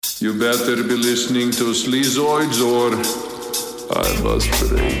You better be listening to Sleazoids or I must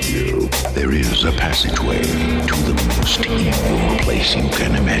break you. There is a passageway to the most evil place you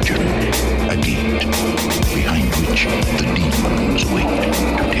can imagine. A gate behind which the demons wait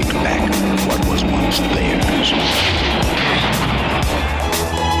to take back what was once theirs.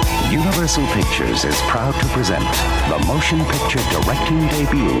 Universal Pictures is proud to present the motion picture directing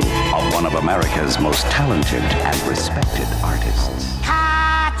debut of one of America's most talented and respected artists. Cut!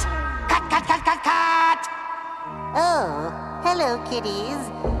 Cut, cut, cut, cut, cut! Oh, hello, kiddies.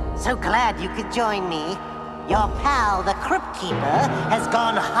 So glad you could join me. Your pal, the Crypt Keeper, has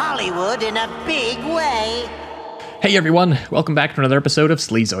gone Hollywood in a big way. Hey everyone, welcome back to another episode of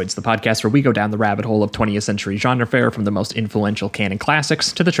Sleazoids, the podcast where we go down the rabbit hole of 20th century genre fare, from the most influential canon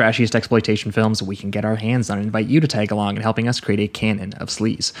classics to the trashiest exploitation films we can get our hands on, and invite you to tag along in helping us create a canon of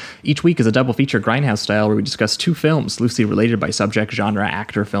sleaze. Each week is a double feature Grindhouse style where we discuss two films loosely related by subject, genre,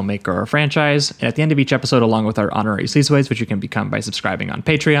 actor, filmmaker, or franchise, and at the end of each episode, along with our honorary Sleazoids, which you can become by subscribing on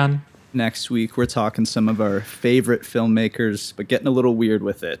Patreon. Next week, we're talking some of our favorite filmmakers, but getting a little weird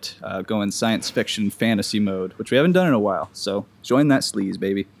with it, going science fiction fantasy mode, which we haven't done in a while. So join that sleaze,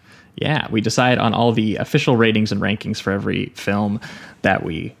 baby. Yeah, we decide on all the official ratings and rankings for every film that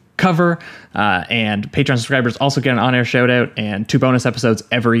we cover, and Patreon subscribers also get an on-air shout out and 2 bonus episodes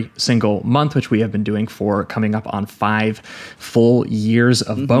every single month, which we have been doing for coming up on 5 full years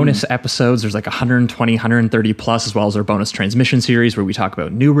of bonus episodes. There's like 120, 130 plus, as well as our bonus transmission series where we talk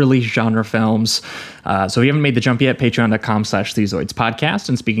about new release genre films. So if you haven't made the jump yet, patreon.com/Sleazoids podcast.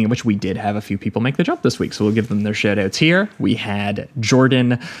 And speaking of which, we did have a few people make the jump this week, so we'll give them their shout outs here. We had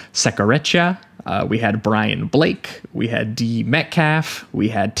Jordan Sekarecha, we had Brian Blake, we had D. Metcalf, we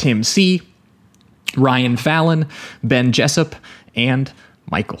had Tim C., Ryan Fallon, Ben Jessup, and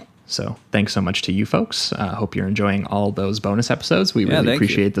Michael. So thanks so much to you folks. Hope you're enjoying all those bonus episodes. We really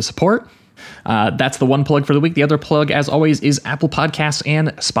appreciate the support. That's the one plug for the week. The other plug, as always, is Apple Podcasts and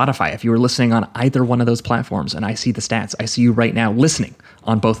Spotify. If you are listening on either one of those platforms, and I see the stats, I see you right now listening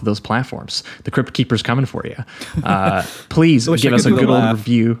on both of those platforms. The Crypt Keeper's coming for you. Please give us a good old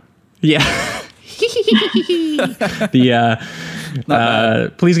review. Yeah.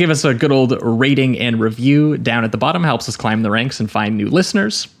 Please give us a good old rating and review down at the bottom. Helps us climb the ranks and find new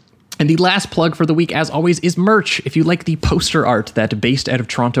listeners. And the last plug for the week, as always, is merch. If you like the poster art that based out of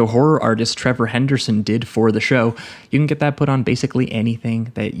Toronto horror artist Trevor Henderson did for the show, you can get that put on basically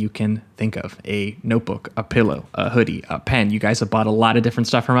anything that you can think of. A notebook, a pillow, a hoodie, a pen. You guys have bought a lot of different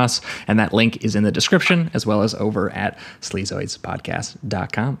stuff from us, and that link is in the description, as well as over at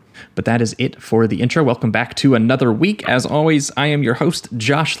sleazoidspodcast.com. But that is it for the intro. Welcome back to another week. As always, I am your host,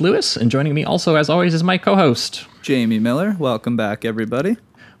 Josh Lewis, and joining me also, as always, is my co-host, Jamie Miller. Welcome back, everybody.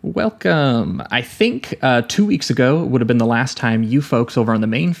 Welcome. I think 2 weeks ago would have been the last time you folks over on the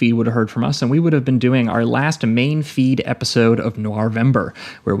main feed would have heard from us, and we would have been doing our last main feed episode of Noirvember,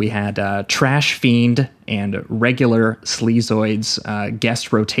 where we had Trash Fiend and regular Sleazoids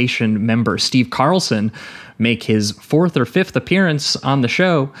guest rotation member Steve Carlson make his 4th or 5th appearance on the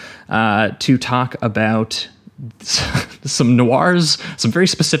show to talk about some noirs, some very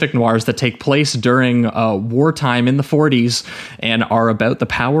specific noirs that take place during wartime in the 40s and are about the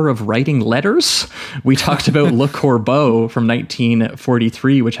power of writing letters. We talked about Le Corbeau from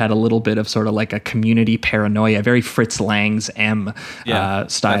 1943, which had a little bit of sort of like a community paranoia, very Fritz Lang's M style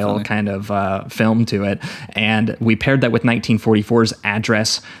definitely. Kind of film to it. And we paired that with 1944's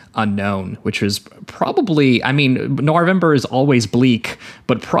Address Unknown, which is probably, I mean, Noirvember is always bleak,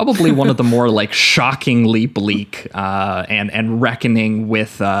 but probably one of the more like shockingly bleak and reckoning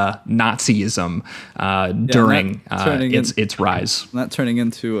with Nazism during its rise. Not turning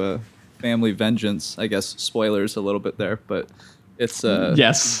into a family vengeance, I guess. Spoilers a little bit there, but it's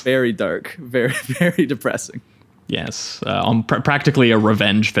very dark, very, very depressing. Yes, practically a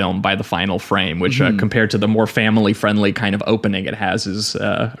revenge film by the final frame, which compared to the more family-friendly kind of opening it has is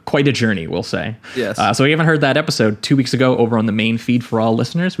quite a journey, we'll say. Yes. So if you haven't heard that episode 2 weeks ago over on the main feed for all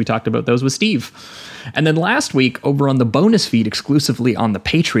listeners, we talked about those with Steve. And then last week over on the bonus feed exclusively on the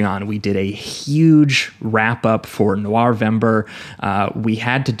Patreon, we did a huge wrap-up for Noirvember. We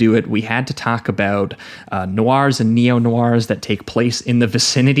had to do it. We had to talk about noirs and neo-noirs that take place in the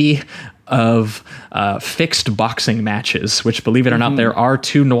vicinity of fixed boxing matches, which, believe it or not, there are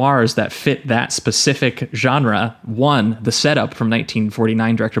 2 noirs that fit that specific genre. One, The Setup from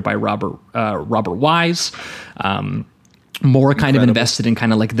 1949, directed by Robert Wise. More kind of invested in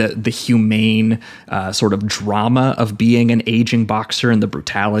kind of like the humane sort of drama of being an aging boxer and the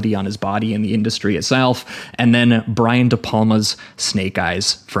brutality on his body and the industry itself. And then Brian De Palma's Snake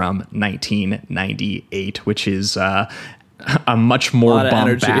Eyes from 1998, which is a much more Lot of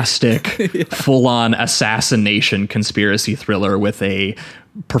energy. bombastic, full-on assassination conspiracy thriller with a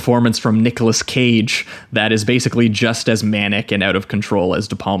performance from Nicolas Cage that is basically just as manic and out of control as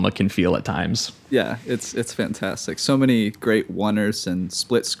De Palma can feel at times. Yeah, it's fantastic. So many great one-ers and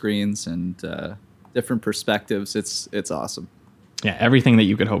split screens and different perspectives. It's awesome. Yeah, everything that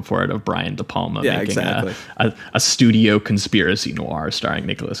you could hope for out of Brian De Palma making exactly. a studio conspiracy noir starring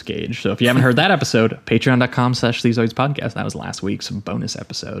Nicolas Cage. So if you haven't heard that episode, patreon.com/Sleazoids podcast. That was last week's bonus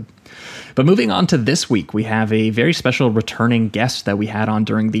episode. But moving on to this week, we have a very special returning guest that we had on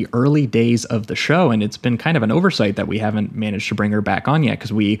during the early days of the show. And it's been kind of an oversight that we haven't managed to bring her back on yet,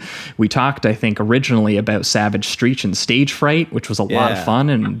 because we talked, I think, originally about Savage Street and Stage Fright, which was a lot of fun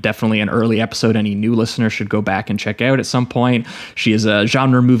and definitely an early episode any new listener should go back and check out at some point. She is a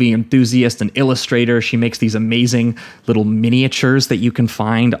genre movie enthusiast and illustrator. She makes these amazing little miniatures that you can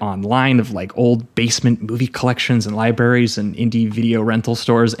find online of like old basement movie collections and libraries and indie video rental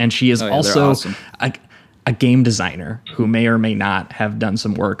stores. And she is also awesome. a game designer who may or may not have done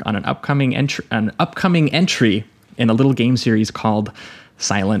some work on an upcoming entry in a little game series called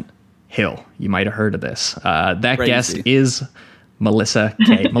Silent Hill. You might have heard of this. That Crazy. guest is Melissa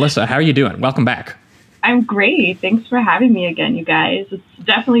Kay. Melissa, how are you doing? Welcome back. I'm great. Thanks for having me again, you guys. It's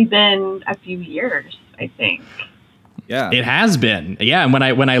definitely been a few years, I think. Yeah, It has been. Yeah, and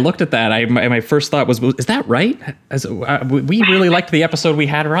when I looked at that, my first thought was, is that right? We really liked the episode we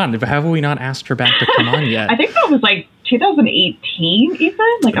had her on. Have we not asked her back to come on yet? I think that was like 2018, even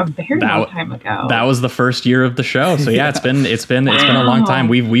like a very long time ago. That was the first year of the show. So yeah, it's been a long time.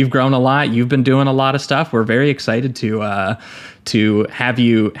 We've grown a lot. You've been doing a lot of stuff. We're very excited to have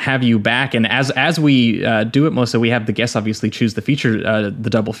you back. And as we do it, Melissa, we have the guests obviously choose the feature, the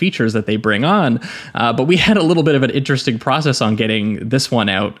double features that they bring on. But we had a little bit of an interesting process on getting this one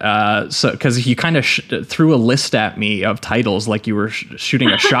out. So because you kind of threw a list at me of titles like you were shooting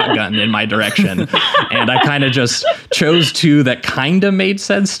a shotgun in my direction, and I kind of just chose two that kind of made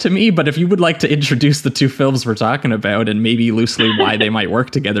sense to me. But if you would like to introduce the two films we're talking about and maybe loosely why they might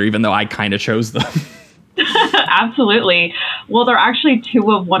work together, even though I kind of chose them. Absolutely. Well, they're actually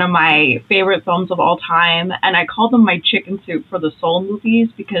two of one of my favorite films of all time, and I call them my chicken soup for the soul movies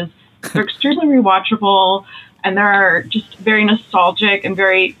because they're extremely rewatchable, and they're just very nostalgic and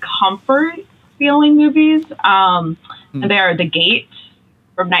very comfort feeling movies. And they are The Gate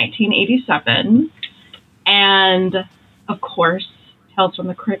from 1987, and of course, Tales from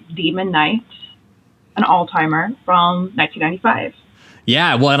the Crypt, Demon Knight, an all-timer from 1995.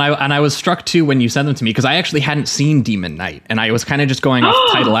 Yeah, well, and I was struck too when you sent them to me because I actually hadn't seen Demon Knight, and I was kind of just going off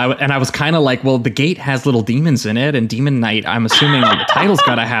the title out, and I was kind of like, well, The Gate has little demons in it, and Demon Knight, I'm assuming the title's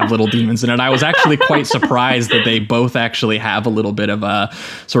got to have little demons in it. I was actually quite surprised that they both actually have a little bit of a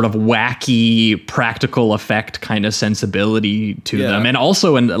sort of wacky practical effect kind of sensibility to them, and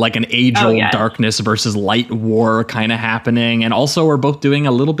also in like an age-old darkness versus light war kind of happening, and also are both doing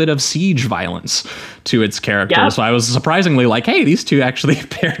a little bit of siege violence to its character. Yep. So I was surprisingly like, hey, these two actually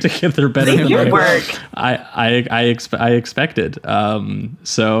pair together better than I expected.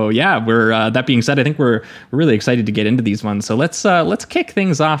 So yeah, we're that being said, I think we're really excited to get into these ones. So let's kick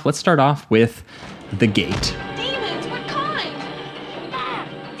things off. Let's start off with The Gate. Demons, what kind?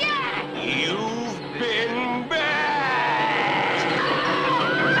 You've been bad.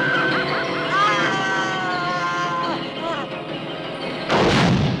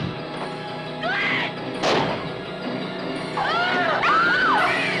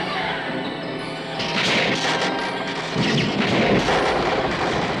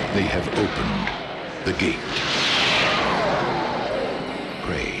 They have opened the gate.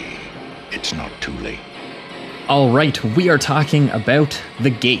 Pray it's not too late. All right, we are talking about The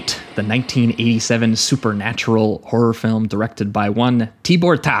Gate, the 1987 supernatural horror film directed by one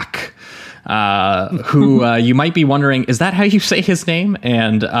Tibor Tak, who you might be wondering, is that how you say his name?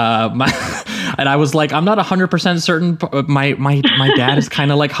 And and I was like, I'm not 100% certain. My dad is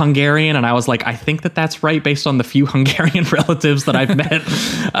kind of like Hungarian, and I was like, I think that's right based on the few Hungarian relatives that I've met.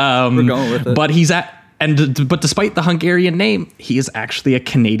 We're going with it. But despite the Hungarian name, he is actually a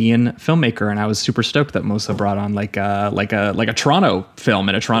Canadian filmmaker, and I was super stoked that Mosa brought on like a Toronto film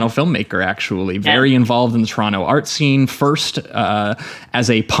and a Toronto filmmaker, actually very involved in the Toronto art scene. First as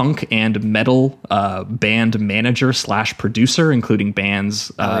a punk and metal band manager / producer, including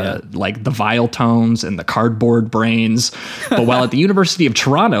bands like the Vile Tones and the Cardboard Brains. But while at the University of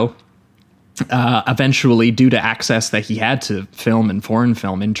Toronto, eventually, due to access that he had to film and foreign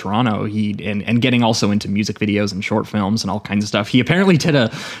film in Toronto, and getting also into music videos and short films and all kinds of stuff, he apparently did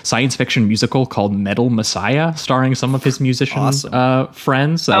a science fiction musical called Metal Messiah, starring some of his musician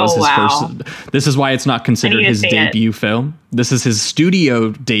friends. That was his first. This is why it's not considered his debut film. This is his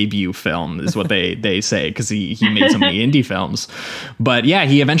studio debut film, is what they say, because he made so many indie films. But yeah,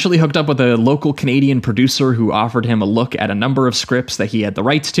 he eventually hooked up with a local Canadian producer who offered him a look at a number of scripts that he had the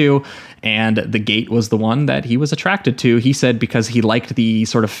rights to, and The Gate was the one that he was attracted to. He said because he liked the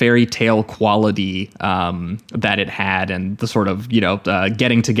sort of fairy tale quality that it had, and the sort of,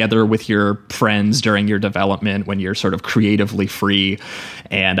 getting together with your friends during your development when you're sort of creatively free.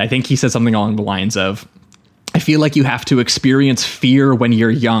 And I think he said something along the lines of, I feel like you have to experience fear when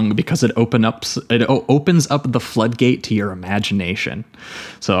you're young because it opens up the floodgate to your imagination.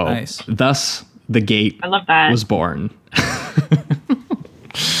 So nice. Thus The Gate I love that. Was born.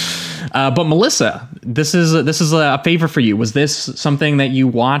 But Melissa, this is a favor for you. Was this something that you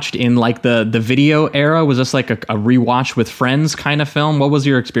watched in like the video era? Was this like a rewatch with friends kind of film? What was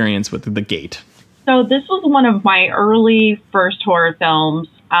your experience with The Gate? So this was one of my early first horror films.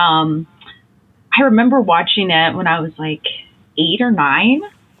 I remember watching it when I was like 8 or 9,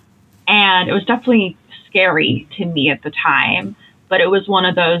 and it was definitely scary to me at the time, but it was one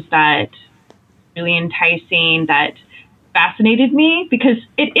of those that really enticing, that fascinated me because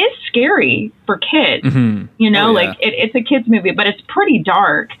it is scary for kids, it's a kid's movie, but it's pretty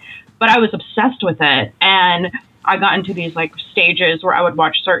dark, but I was obsessed with it. And I got into these like stages where I would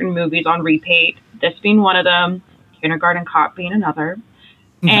watch certain movies on repeat, this being one of them, Kindergarten Cop being another.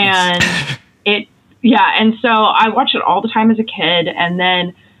 Nice. And and so I watched it all the time as a kid, and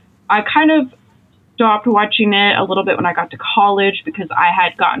then I kind of stopped watching it a little bit when I got to college because I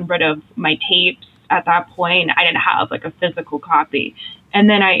had gotten rid of my tapes at that point. I didn't have like a physical copy, and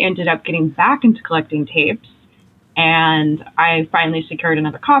then I ended up getting back into collecting tapes, and I finally secured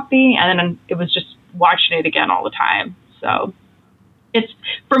another copy, and then it was just watching it again all the time. So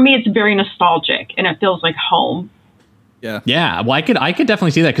for me it's very nostalgic, and it feels like home. Yeah. Well, I could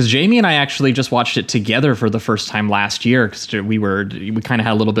definitely see that, because Jamie and I actually just watched it together for the first time last year, because we kind of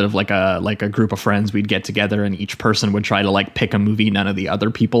had a little bit of like a group of friends. We'd get together and each person would try to like pick a movie none of the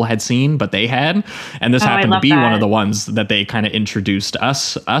other people had seen, but they had. And this happened to be one of the ones that they kind of introduced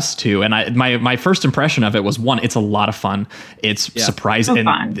us to. And my first impression of it was, one, it's a lot of fun. It's surprising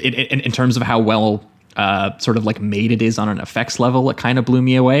in terms of how well sort of like made it is on an effects level. It kind of blew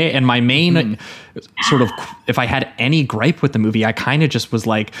me away. And my main sort of, if I had any gripe with the movie, I kind of just was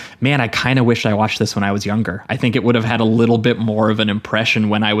like, man, I kind of wish I watched this when I was younger. I think it would have had a little bit more of an impression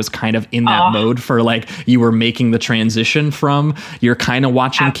when I was kind of in that mode, for like, you were making the transition from, you're kind of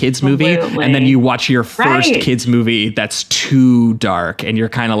watching kids movie, and then you watch your first kids movie that's too dark, and you're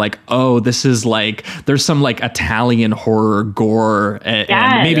kind of like, oh, this is like, there's some like Italian horror gore,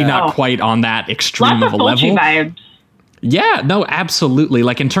 and maybe not quite on that extreme of a level. Vibes. Yeah, no, absolutely.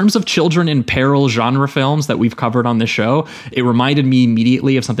 Like in terms of children in peril genre films that we've covered on this show, it reminded me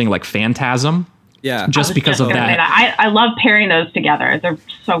immediately of something like Phantasm. Yeah, just because of that. I love pairing those together. They're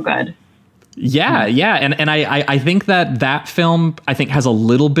so good. Yeah, and I think that film, I think, has a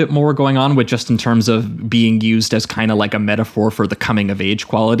little bit more going on with, just in terms of being used as kind of like a metaphor for the coming of age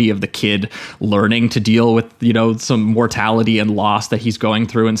quality of the kid learning to deal with, some mortality and loss that he's going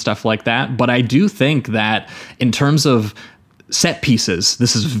through and stuff like that. But I do think that in terms of set pieces,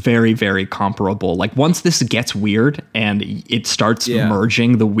 this is very, very comparable. Like once this gets weird and it starts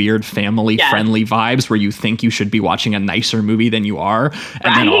merging the weird family friendly vibes where you think you should be watching a nicer movie than you are,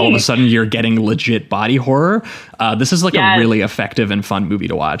 and then all of a sudden you're getting legit body horror. This is like a really effective and fun movie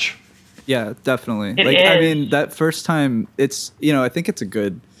to watch. Yeah, definitely. I mean, that first time, it's, I think it's a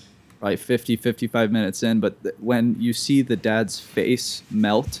good probably 55 minutes in, but when you see the dad's face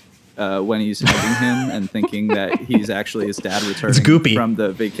melt when he's hugging him and thinking that he's actually his dad returning from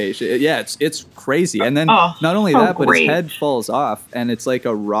the vacation. Yeah, it's crazy. And then not only that, but his head falls off, and it's like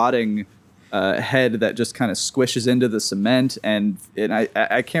a rotting head that just kind of squishes into the cement. And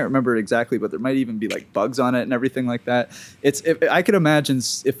I can't remember exactly, but there might even be like bugs on it and everything like that. I could imagine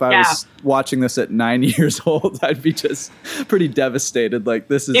if I was watching this at 9 years old, I'd be just pretty devastated. Like,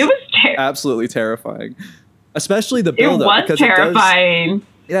 this is absolutely terrifying, especially the build up. It was terrifying.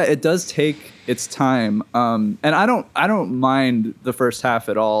 It does take its time, and I don't mind the first half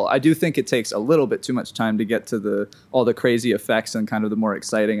at all. I do think it takes a little bit too much time to get to all the crazy effects and kind of the more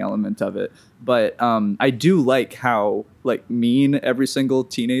exciting element of it. But I do like how like mean every single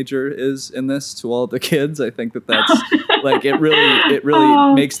teenager is in this to all the kids. I think that's like it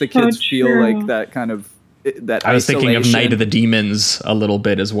really makes the kids feel like that kind of that I was thinking of isolation. Night of the Demons a little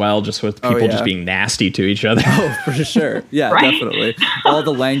bit as well, just with people just being nasty to each other. Oh, for sure. Yeah, Right? definitely. All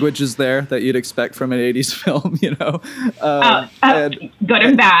the language is there that you'd expect from an 80s film, you know? And, good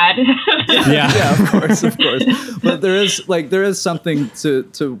and bad. yeah, of course. But there is something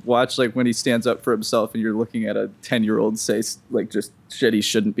to watch, like when he stands up for himself and you're looking at a 10-year-old say like just shit he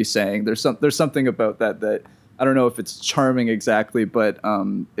shouldn't be saying. There's something about that I don't know if it's charming exactly, but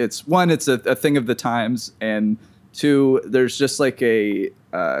it's a thing of the times, and two, there's just like a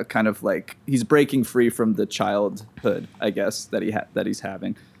kind of like he's breaking free from the childhood, I guess, that he's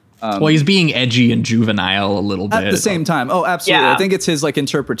having. Well, he's being edgy and juvenile a little bit At the same time. Oh, absolutely. Yeah. I think it's his like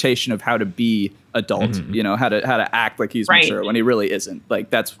interpretation of how to be adult, you know, how to act like he's Right. mature when he really isn't.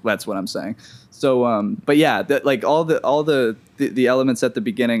 Like that's what I'm saying. So, but yeah, that like all the elements at the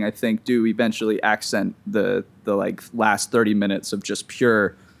beginning, I think, do eventually accent the like last 30 minutes of just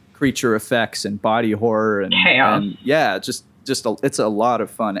pure creature effects and body horror and Chaos. and yeah, it's a lot of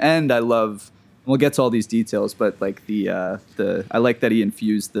fun. And I love. We'll get to all these details, but like I like that he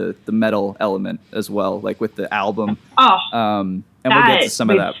infused the metal element as well, like with the album. Oh, And we'll get to some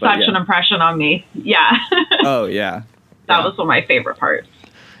of made that. But such an impression on me. Yeah. oh yeah, That was one of my favorite parts.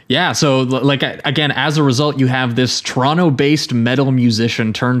 Yeah, so like again, as a result, you have this Toronto-based metal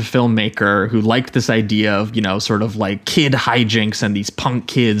musician turned filmmaker who liked this idea of, you know, sort of like kid hijinks and these punk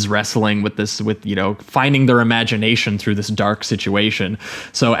kids wrestling with you know, finding their imagination through this dark situation.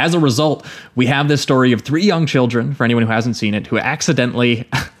 So as a result, we have this story of three young children, for anyone who hasn't seen it, who accidentally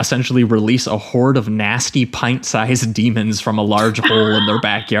essentially release a horde of nasty pint-sized demons from a large hole in their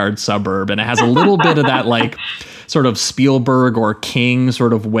backyard suburb, and it has a little bit of that like sort of Spielberg or King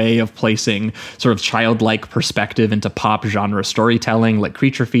sort of way of placing sort of childlike perspective into pop genre storytelling, like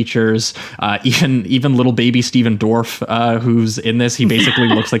creature features. Even little baby Stephen Dorff, who's in this, he basically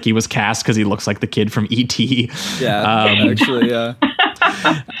looks like he was cast because he looks like the kid from E.T. yeah, actually, yeah.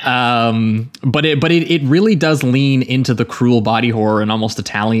 But it really does lean into the cruel body horror and almost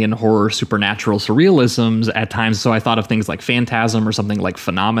Italian horror supernatural surrealisms at times. So I thought of things like Phantasm or something like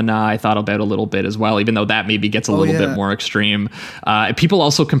Phenomena. I thought about a little bit as well, even though that maybe gets a little bit more extreme. People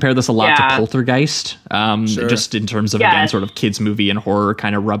also compare this a lot to Poltergeist, just in terms of, again, sort of kids movie and horror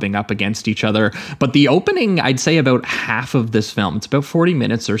kind of rubbing up against each other. But the opening, I'd say about half of this film, it's about 40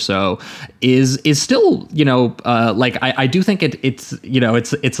 minutes or so, is still, you know, like I do think it's, you know,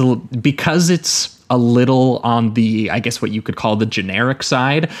 it's because it's a little on the, I guess what you could call the generic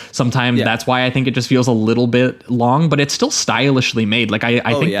side. Sometimes that's why I think it just feels a little bit long, but it's still stylishly made. Like I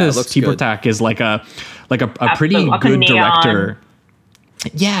think this Tibertak is like a pretty good director.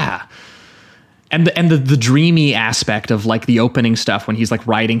 Yeah. And the dreamy aspect of like the opening stuff when he's like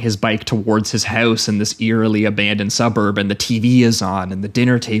riding his bike towards his house in this eerily abandoned suburb, and the TV is on and the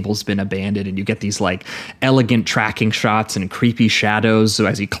dinner table's been abandoned, and you get these like elegant tracking shots and creepy shadows. So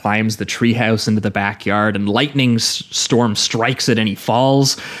as he climbs the treehouse into the backyard, and lightning storm strikes it and he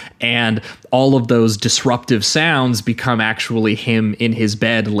falls, and all of those disruptive sounds become actually him in his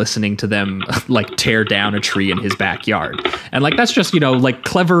bed listening to them like tear down a tree in his backyard. And like that's just, you know, like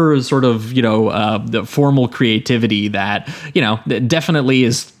clever sort of, you know, the formal creativity that, you know, that definitely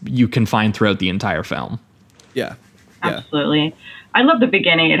is you can find throughout the entire film. Yeah. Absolutely. I love the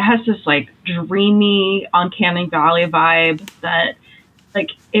beginning. It has this like dreamy, uncanny valley vibe that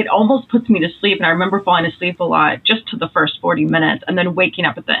like it almost puts me to sleep. And I remember falling asleep a lot just to the first 40 minutes and then waking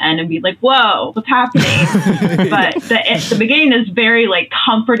up at the end and be like, whoa, what's happening? But the beginning is very like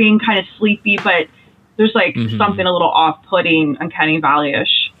comforting, kind of sleepy, but there's like something a little off-putting, uncanny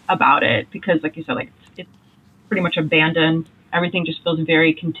valley-ish about it, because like you said, like it's pretty much abandoned. Everything just feels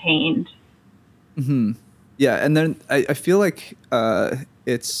very contained. Mm-hmm. Yeah, and then I feel like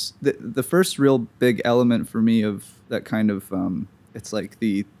it's the first real big element for me of that kind of it's like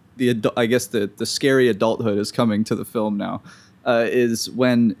the I guess the scary adulthood is coming to the film now, is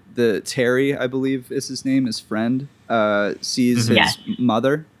when the Terry, I believe is his name, his friend, sees his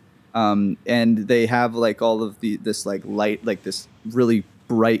mother, and they have like all of this like light, like this really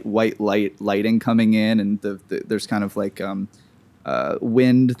bright white lighting coming in, and there's kind of like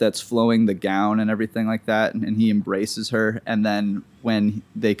wind that's flowing the gown and everything like that, and he embraces her, and then when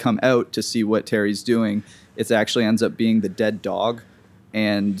they come out to see what Terry's doing, it actually ends up being the dead dog.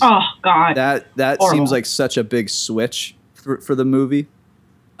 And oh god, that horrible. Seems like such a big switch for the movie.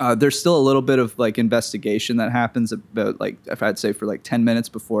 There's still a little bit of like investigation that happens about, like, if I'd say for like 10 minutes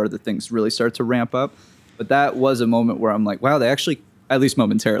before the things really start to ramp up, but that was a moment where I'm like, wow, they actually, at least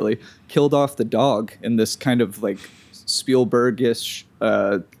momentarily, killed off the dog in this kind of like Spielbergish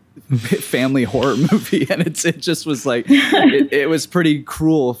family horror movie, and it just was like it was pretty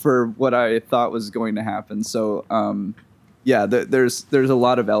cruel for what I thought was going to happen. So yeah, there's a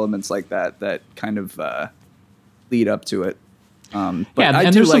lot of elements like that kind of lead up to it. But yeah, I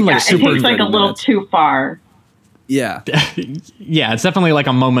and do there's some, like, It super takes like a little too far. Yeah. Yeah, it's definitely like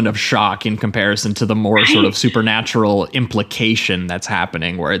a moment of shock in comparison to the more sort of supernatural implication that's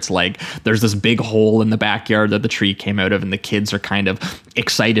happening, where it's like there's this big hole in the backyard that the tree came out of, and the kids are kind of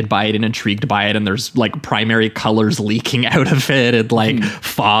excited by it and intrigued by it, and there's like primary colors leaking out of it, and like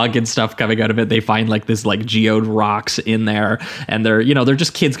fog and stuff coming out of it. They find like this like geode rocks in there, and they're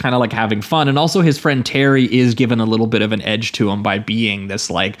just kids kind of like having fun. And also his friend Terry is given a little bit of an edge to him by being this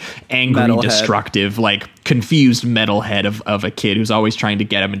like angry, Metalhead. destructive, like confused metalhead of a kid who's always trying to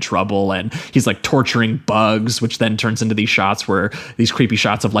get him in trouble, and he's like torturing bugs, which then turns into these shots where these creepy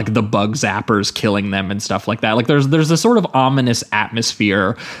shots of like the bug zappers killing them and stuff like that. Like there's a sort of ominous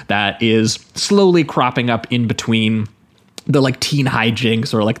atmosphere that is slowly cropping up in between the like teen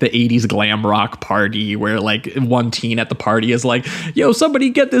hijinks or like the 80s glam rock party, where like one teen at the party is like, yo,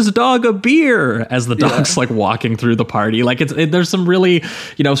 somebody get this dog a beer, as the dog's like walking through the party. Like there's some really,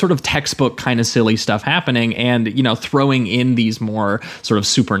 sort of textbook kind of silly stuff happening, and throwing in these more sort of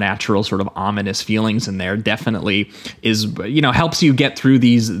supernatural, sort of ominous feelings in there definitely is, helps you get through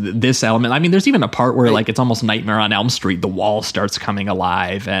this element. I mean, there's even a part where like it's almost Nightmare on Elm Street, the wall starts coming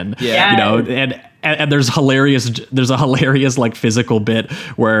alive, and and there's a hilarious like physical bit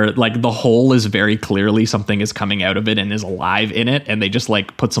where like the hole is very clearly something is coming out of it and is alive in it, and they just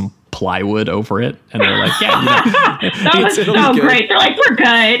like put some plywood over it, and they're like, that was so great. They're like, we're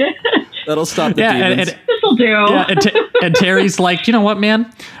good. That'll stop the demons. This'll do. Yeah, and Terry's like, you know what,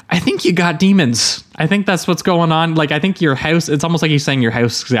 man? I think you got demons. I think that's what's going on. Like, I think your house, it's almost like he's saying your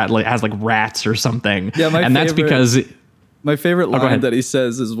house has like rats or something. Yeah, that's because... My favorite line that he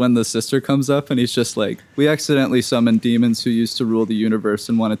says is when the sister comes up and he's just like, we accidentally summoned demons who used to rule the universe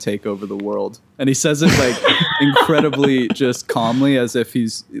and want to take over the world. And he says it like incredibly just calmly, as if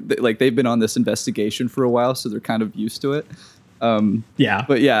he's like, they've been on this investigation for a while, so they're kind of used to it.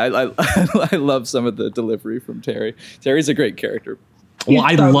 But yeah, I love some of the delivery from Terry. Terry's a great character. Well,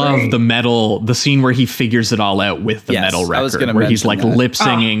 I love the scene where he figures it all out with the metal record, where he's like lip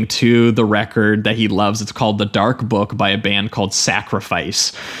singing to the record that he loves. It's called The Dark Book by a band called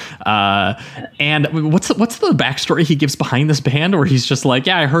Sacrifice. And what's the backstory he gives behind this band, where he's just like,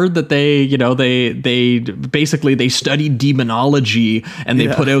 yeah, I heard that they basically they studied demonology and they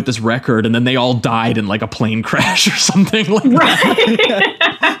put out this record, and then they all died in like a plane crash or something like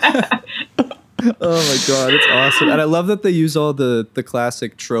that. Oh my god, it's awesome. And I love that they use all the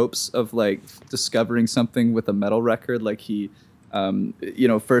classic tropes of like discovering something with a metal record. Like he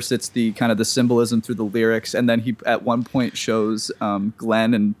first it's the kind of the symbolism through the lyrics, and then he at one point shows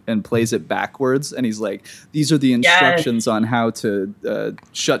Glenn and plays it backwards, and he's like, these are the instructions on how to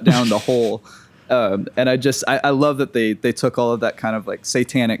shut down the hole. And I love that they took all of that kind of like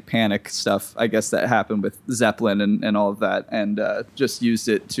satanic panic stuff, I guess, that happened with Zeppelin and all of that, and just used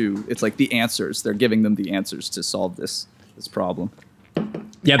it to, it's like the answers. They're giving them the answers to solve this problem.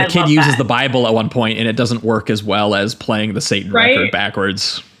 Yeah, the kid uses the Bible at one point, and it doesn't work as well as playing the Satan record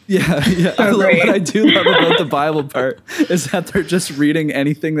backwards. Yeah. So what I do love about the Bible part is that they're just reading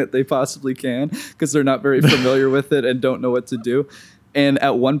anything that they possibly can, because they're not very familiar with it and don't know what to do. And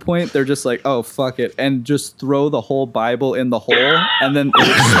at one point, they're just like, oh, fuck it, and just throw the whole Bible in the hole, and then it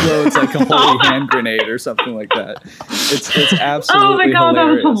explodes like a holy hand grenade or something like that. It's absolutely oh my god,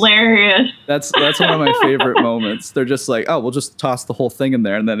 hilarious. That was hilarious. That's one of my favorite moments. They're just like, oh, we'll just toss the whole thing in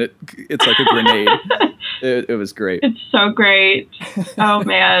there, and then it's like a grenade. It was great. It's so great. Oh,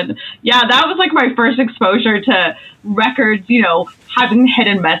 man. Yeah, that was like my first exposure to records, having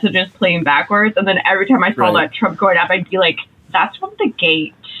hidden messages playing backwards. And then every time I saw that Trump going up, I'd be like, that's from the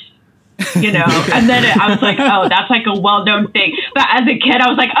gate, and then I was like, oh, that's like a well-known thing. But as a kid, I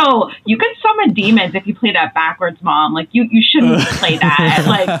was like, oh, you can summon demons if you play that backwards, Mom. Like, you shouldn't play that.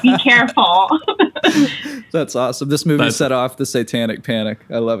 Like, be careful. That's awesome. This movie set off the satanic panic.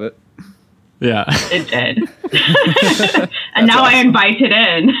 I love it. Yeah. It did. And now awesome. I invite it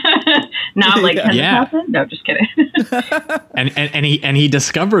in. Now I'm like, can this happen? No, just kidding. and he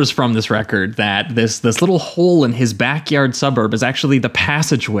discovers from this record that this little hole in his backyard suburb is actually the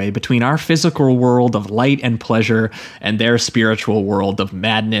passageway between our physical world of light and pleasure and their spiritual world of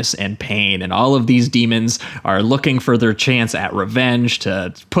madness and pain. And all of these demons are looking for their chance at revenge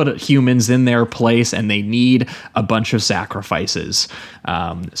to put humans in their place, and they need a bunch of sacrifices.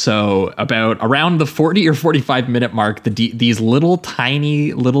 So around the 40 or 45 minute mark, these little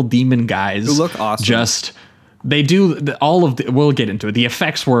tiny little demon guys who look awesome. just They do we'll get into it. The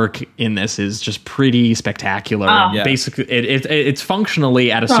effects work in this is just pretty spectacular. Yeah. Basically, it's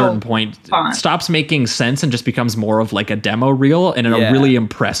functionally at a certain point stops making sense and just becomes more of like a demo reel and a really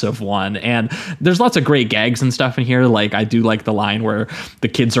impressive one. And there's lots of great gags and stuff in here. Like I do like the line where the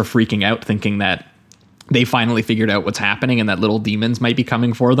kids are freaking out thinking that they finally figured out what's happening and that little demons might be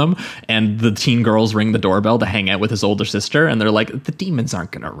coming for them. And the teen girls ring the doorbell to hang out with his older sister. And they're like, the demons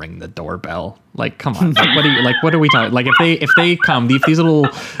aren't going to ring the doorbell. Like, come on. What are we talking? Like if they come, if these little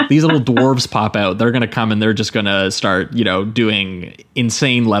dwarves pop out, they're going to come and they're just going to start, doing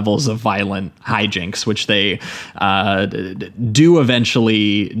insane levels of violent hijinks, which they do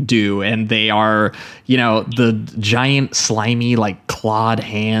eventually do. And they are, the giant slimy, like clawed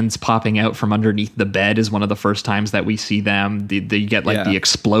hands popping out from underneath the bed is one of the first times that we see them. You get the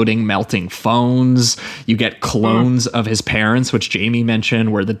exploding, melting phones. You get clones of his parents, which Jamie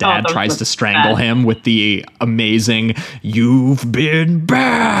mentioned, where the dad tries to strangle him with the amazing "You've been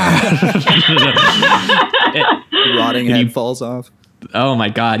bad." Rotting head falls off. Oh my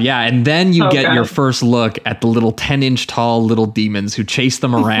God, yeah. And then you get your first look at the little 10-inch tall little demons who chase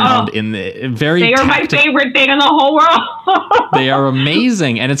them around in the very They are my favorite thing in the whole world. They are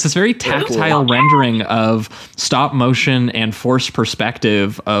amazing. And it's this very tactile rendering of stop motion and forced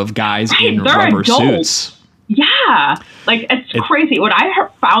perspective of guys in rubber suits. Yeah. Like, it's crazy. When I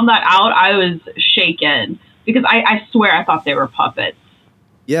found that out, I was shaken because I swear I thought they were puppets.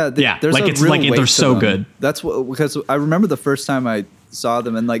 Yeah, there's they're so good. That's because I remember the first time I saw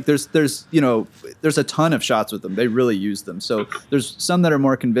them, and like there's a ton of shots with them. They really use them. So there's some that are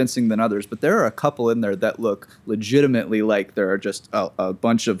more convincing than others, but there are a couple in there that look legitimately like there are just a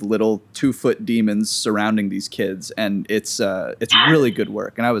bunch of little 2-foot demons surrounding these kids, and it's really good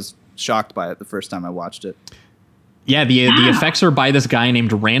work. And I was shocked by it the first time I watched it. Yeah, the effects are by this guy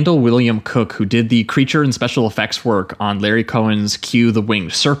named Randall William Cook, who did the creature and special effects work on Larry Cohen's Q, the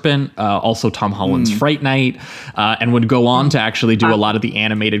Winged Serpent, also Tom Holland's Fright Night, and would go on to actually do a lot of the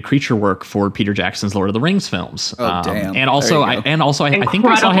animated creature work for Peter Jackson's Lord of the Rings films. Oh, damn. And also, I think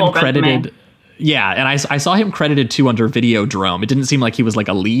I saw him credited. Yeah, and I saw him credited too under Videodrome. It didn't seem like he was like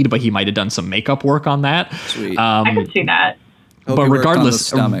a lead, but he might have done some makeup work on that. Sweet. I could see that. But regardless,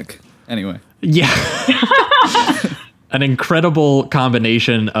 stomach. Anyway. Yeah. An incredible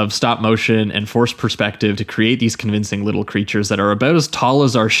combination of stop motion and forced perspective to create these convincing little creatures that are about as tall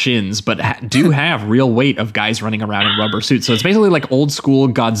as our shins, but do have real weight of guys running around in rubber suits. So it's basically like old school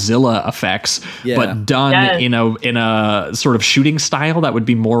Godzilla effects, but done in a sort of shooting style that would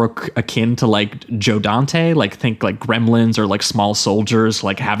be more akin to like Joe Dante, like think like Gremlins or like Small Soldiers,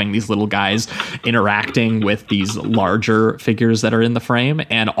 like having these little guys interacting with these larger figures that are in the frame.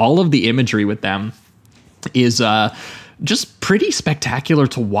 And all of the imagery with them is just pretty spectacular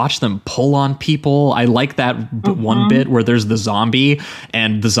to watch them pull on people. I like that one bit where there's the zombie,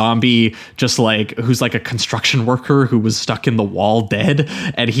 and the zombie just like who's like a construction worker who was stuck in the wall dead,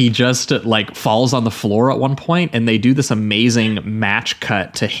 and he just like falls on the floor at one point, and they do this amazing match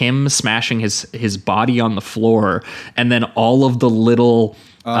cut to him smashing his body on the floor, and then all of the little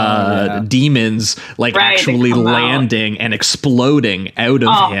demons like actually landing and exploding out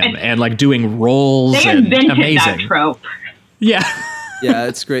of him and like doing rolls. They invented that trope. Yeah. Yeah,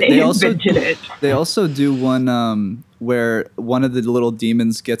 it's great. They also do one where one of the little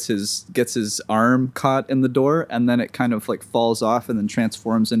demons gets his arm caught in the door, and then it kind of like falls off and then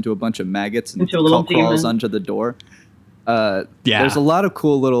transforms into a bunch of maggots and crawls under the door. There's a lot of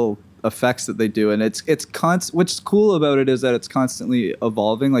cool little effects that they do, and what's cool about it is that it's constantly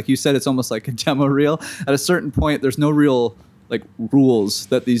evolving. Like you said, it's almost like a demo reel. At a certain point, there's no real like rules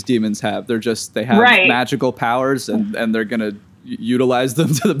that these demons have. They have magical powers, and they're gonna utilize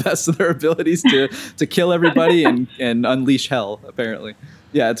them to the best of their abilities to kill everybody and unleash hell. Apparently,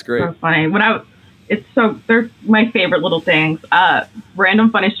 yeah, it's great. So funny. They're my favorite little things.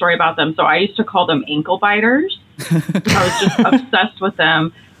 Random funny story about them. So I used to call them ankle biters. I was just obsessed with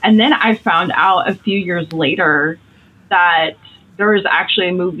them. And then I found out a few years later that there is actually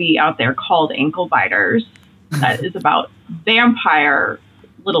a movie out there called Ankle Biters that is about vampire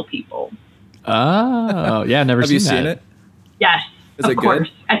little people. Oh, yeah, never seen that. Have you seen it? Yes, of course.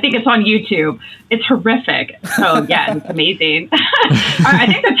 Good? I think it's on YouTube. It's horrific. So, yeah, it's amazing. I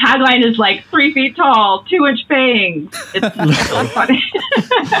think the tagline is like 3 feet tall, 2-inch bangs. It's really funny.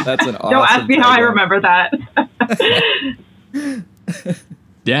 That's an awesome Don't ask me how I remember that.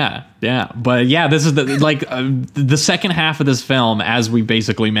 Yeah. Yeah, but yeah, this is the second half of this film, as we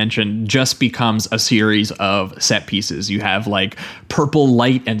basically mentioned, just becomes a series of set pieces. You have like purple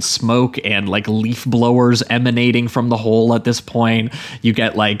light and smoke and like leaf blowers emanating from the hole at this point. You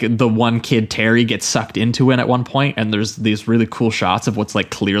get like the one kid, Terry, gets sucked into it at one point, and there's these really cool shots of what's like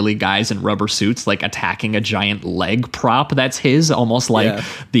clearly guys in rubber suits like attacking a giant leg prop that's his, almost like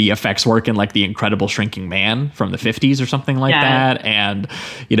the effects work in like The Incredible Shrinking Man from the 50s or something like that. And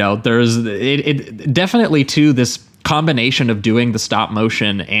you know, there's it definitely too, this combination of doing the stop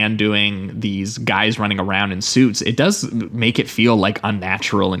motion and doing these guys running around in suits, it does make it feel like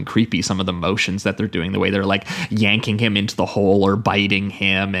unnatural and creepy, some of the motions that they're doing, the way they're like yanking him into the hole or biting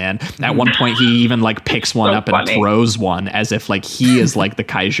him, and at one point he even like picks one up and throws one as if like he is like the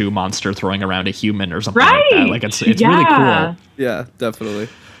kaiju monster throwing around a human or something like that. Like it's really cool. Yeah, definitely.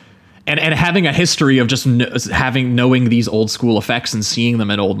 And having a history of just knowing these old school effects and seeing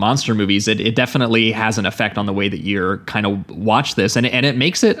them in old monster movies, it definitely has an effect on the way that you're kind of watch this, and it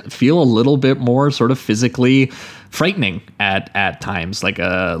makes it feel a little bit more sort of physically frightening at times, like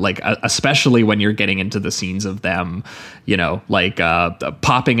especially when you're getting into the scenes of them, you know, like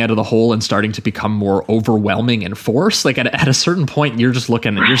popping out of the hole and starting to become more overwhelming in force. Like at a certain point, you're just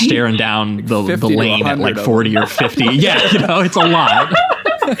looking, you're staring down the lane at like 40 or 50. Yeah, you know, it's a lot.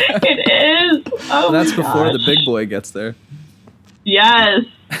 It is. Oh, that's before the big boy gets there. Yes.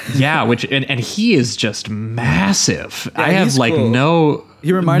 Yeah, which and he is just massive. Yeah, I have like cool.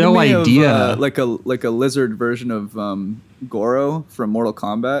 He reminded me idea. Of like a lizard version of Goro from Mortal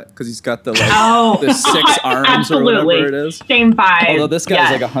Kombat, because he's got the the 6 arms or whatever it is. Same vibe. Although this guy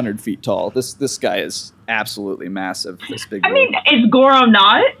is like 100 feet tall. This guy is absolutely massive. This big boy. I mean, is Goro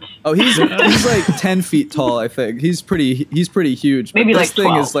not? Oh, he's like 10 feet tall, I think. He's pretty huge. Maybe but like this thing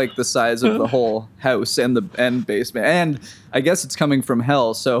 12. is like the size of the whole house and the basement. And I guess it's coming from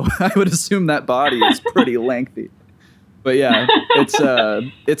hell, so I would assume that body is pretty lengthy. But yeah,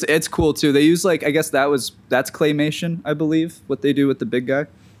 it's cool too. They use like, I guess that's claymation, I believe, what they do with the big guy.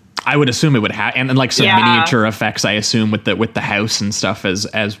 I would assume it would have, and then like some miniature effects, I assume, with the house and stuff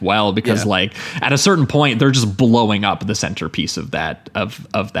as well, because like at a certain point they're just blowing up the centerpiece of that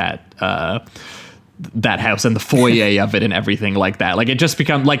that house and the foyer of it and everything like that. Like it just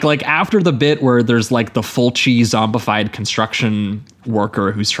becomes like after the bit where there's like the Fulci zombified construction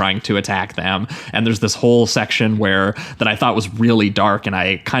worker who's trying to attack them, and there's this whole section that I thought was really dark, and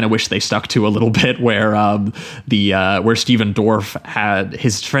I kind of wish they stuck to a little bit, where where Stephen Dorff had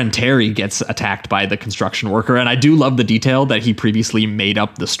his friend Terry gets attacked by the construction worker. And I do love the detail that he previously made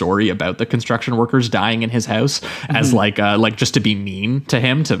up the story about the construction workers dying in his house as like just to be mean to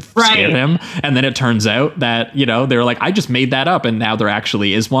him, to scare him. And then it turns out that, you know, they're like, I just made that up, and now there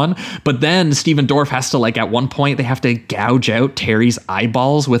actually is one. But then Stephen Dorff has to, like, at one point they have to gouge out Terry's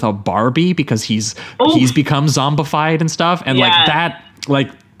eyeballs with a Barbie because he's become zombified and stuff. And like that,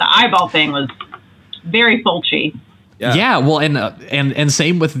 like the eyeball thing was very Fulci. Yeah, well, and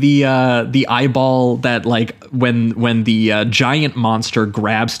same with the eyeball that, like, when the giant monster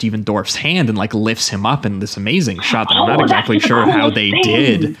grabs Stephen Dorff's hand and like lifts him up in this amazing shot that I'm not exactly sure how they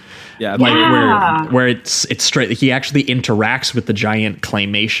did. Yeah, like where it's straight. He actually interacts with the giant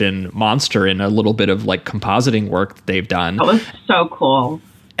claymation monster in a little bit of like compositing work that they've done. That was so cool.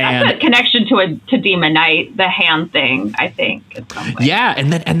 That's a connection to Demon Knight, the hand thing, I think. In some way. Yeah,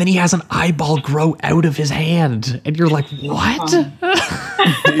 and then he has an eyeball grow out of his hand, and you're like, what?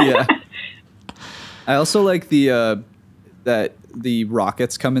 Yeah. I also like that the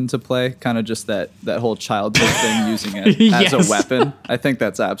rockets come into play, kind of just that whole childhood thing, using it as a weapon. I think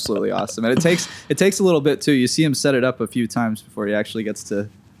that's absolutely awesome, and it takes a little bit too. You see him set it up a few times before he actually gets to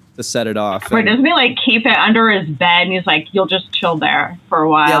set it off. Wait, doesn't he like keep it under his bed and he's like, you'll just chill there for a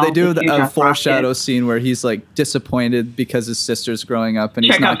while? Yeah, they do a foreshadow scene where he's like disappointed because his sister's growing up and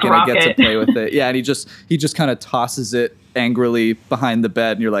he's not going to get to play with it. Yeah, and he just kind of tosses it angrily behind the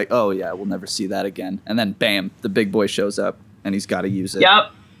bed, and you're like, oh yeah, we'll never see that again. And then bam, the big boy shows up and he's got to use it.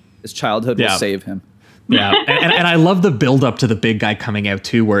 Yep. His childhood will save him. Yeah, and I love the build up to the big guy coming out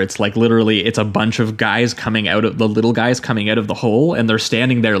too, where it's like literally it's a bunch of guys coming out of the little guys coming out of the hole, and they're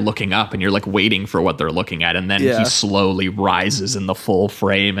standing there looking up, and you're like waiting for what they're looking at, and then he slowly rises in the full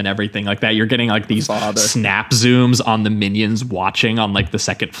frame and everything like that. You're getting like these snap zooms on the minions watching on like the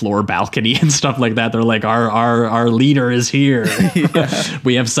second floor balcony and stuff like that. They're like, our leader is here.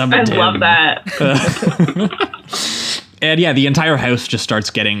 We have summoned him. I love that. And yeah, the entire house just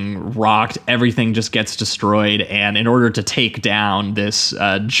starts getting rocked. Everything just gets destroyed. And in order to take down this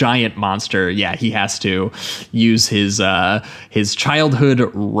giant monster, he has to use his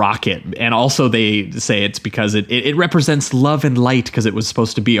childhood rocket. And also they say it's because it represents love and light, because it was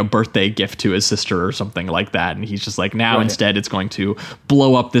supposed to be a birthday gift to his sister or something like that. And he's just like, now instead it's going to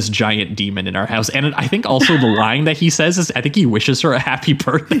blow up this giant demon in our house. And I think also the line that he says is, I think he wishes her a happy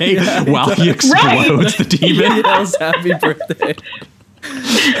birthday while he explodes the demon. He yells happy birthday.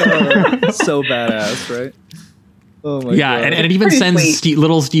 So badass, right? Oh my god! And it even sends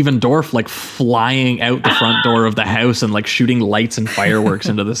little Stephen Dorff like flying out the front door of the house and like shooting lights and fireworks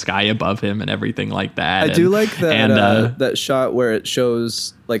into the sky above him and everything like that. I do like that that shot where it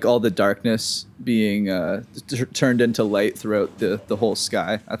shows like all the darkness being turned into light throughout the whole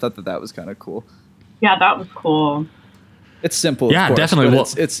sky. I thought that was kind of cool. Yeah, that was cool. It's simple. Yeah, of course, definitely.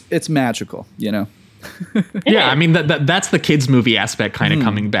 But it's magical, you know. Yeah, I mean that's the kids movie aspect kind of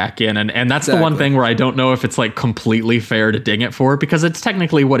coming back in, and that's the one thing where I don't know if it's like completely fair to ding it for, because it's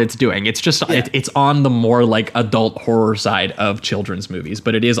technically what it's doing. It's just it's on the more like adult horror side of children's movies,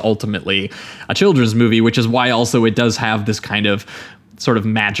 but it is ultimately a children's movie, which is why also it does have this kind of sort of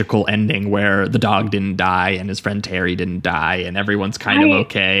magical ending where the dog didn't die and his friend Terry didn't die and everyone's kind of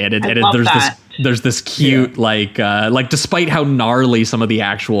okay, and there's this cute like despite how gnarly some of the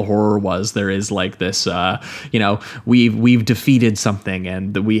actual horror was, there is like this we've defeated something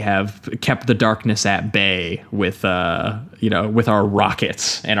and we have kept the darkness at bay with with our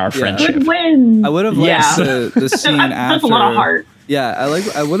rockets and our friendship. Good win. I would have liked the scene after. That's a lot of heart. Yeah,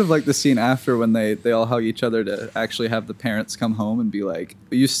 I would have liked the scene after when they all hug each other to actually have the parents come home and be like,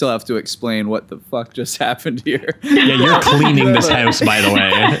 you still have to explain what the fuck just happened here. Yeah, you're cleaning this house, by the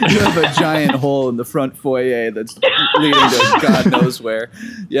way. You have a giant hole in the front foyer that's leading to God knows where.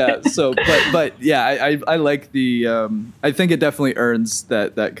 Yeah, so but yeah, I like the I think it definitely earns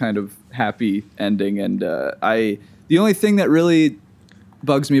that kind of happy ending, and the only thing that really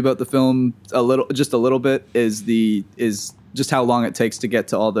bugs me about the film a little bit is just how long it takes to get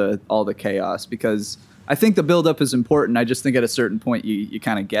to all the chaos, because I think the buildup is important. I just think at a certain point you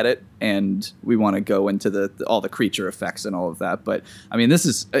kind of get it, and we want to go into all the creature effects and all of that. But I mean,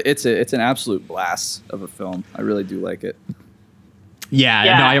 it's an absolute blast of a film. I really do like it. Yeah.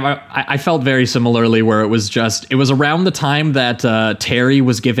 No, I felt very similarly, where it was around the time that Terry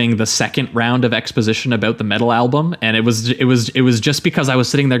was giving the second round of exposition about the Metal album, and it was just because I was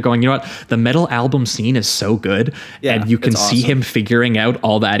sitting there going, you know what, the Metal album scene is so good, and you can see him figuring out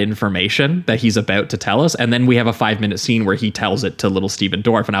all that information that he's about to tell us, and then we have a 5-minute scene where he tells it to little Stephen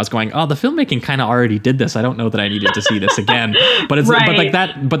Dorff, and I was going, oh, the filmmaking kind of already did this. I don't know that I needed to see this again, but it's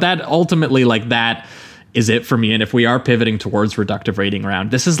but that ultimately like that is it for me. And if we are pivoting towards reductive rating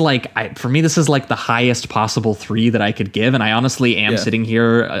round, this is like, for me, this is like the highest possible 3 that I could give. And I honestly am sitting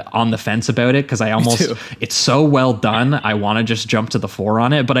here on the fence about it, because it's so well done. I want to just jump to the 4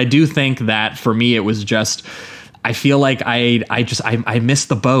 on it. But I do think that for me, it was just, I feel like I missed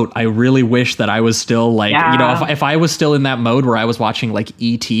the boat. I really wish that I was still like, if I was still in that mode where I was watching like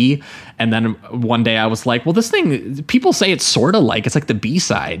E.T. and then one day I was like, well, this thing, people say it's sort of like, it's like the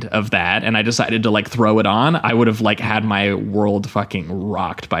B-side of that, and I decided to like throw it on, I would have like had my world fucking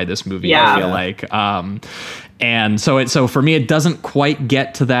rocked by this movie. I feel like. And so for me, it doesn't quite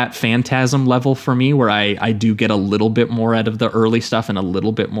get to that Phantasm level for me, where I do get a little bit more out of the early stuff and a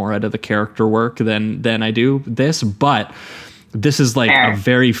little bit more out of the character work than I do this. But this is like a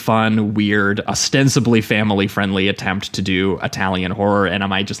very fun, weird, ostensibly family-friendly attempt to do Italian horror. And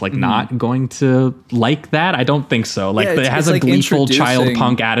am I just like not going to like that? I don't think so. Like it has a like gleeful child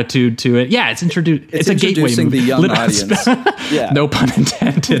punk attitude to it. Yeah, it's a gateway movie. The young audience. No pun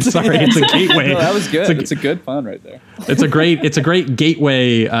intended. Sorry, it's a gateway. No, that was good. It's a good pun right there. It's a great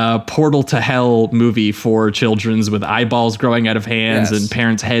gateway portal to hell movie for children's, with eyeballs growing out of hands and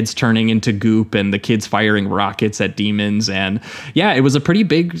parents' heads turning into goop and the kids firing rockets at demons. And yeah, it was a pretty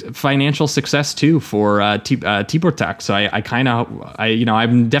big financial success too for Tiburtak. So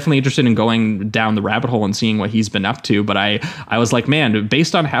I'm definitely interested in going down the rabbit hole and seeing what he's been up to. But I was like, man,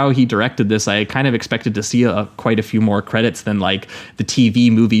 based on how he directed this, I kind of expected to see quite a few more credits than like the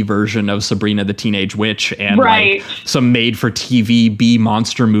TV movie version of Sabrina the Teenage Witch and like some made for TV B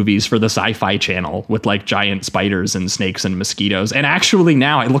monster movies for the Sci-Fi Channel with like giant spiders and snakes and mosquitoes. And actually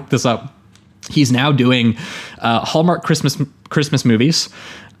now I looked this up. He's now doing Hallmark Christmas movies.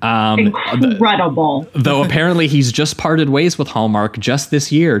 Incredible. Though apparently he's just parted ways with Hallmark just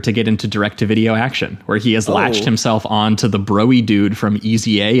this year to get into direct-to-video action, where he has latched himself onto the broy dude from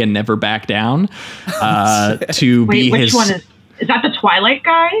Easy A and Never Back Down to be his... Which one is that? The Twilight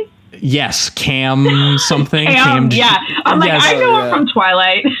guy? Yes, Cam something. Yeah, I'm like, yes. I know him from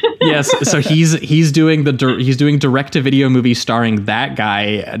Twilight. Yes, so he's doing direct-to-video movies starring that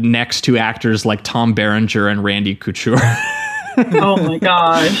guy next to actors like Tom Berenger and Randy Couture. Oh my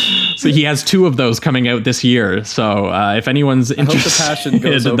gosh! So he has 2 of those coming out this year. So if anyone's interested, I hope the passion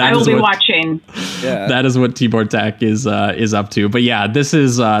goes over. I will be watching. Yeah, that is what Tibor Tech is up to. But yeah, this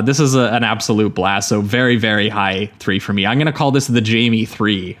is an absolute blast. So very, very high 3 for me. I'm gonna call this the Jamie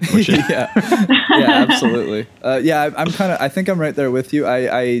 3. Which is yeah, absolutely. I think I'm right there with you.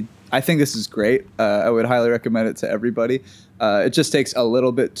 I think this is great. I would highly recommend it to everybody. It just takes a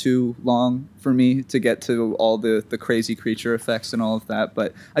little bit too long for me to get to all the crazy creature effects and all of that.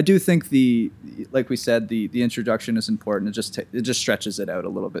 But I do think like we said, the introduction is important. It just stretches it out a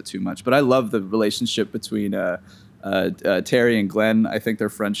little bit too much. But I love the relationship between Terry and Glenn. I think their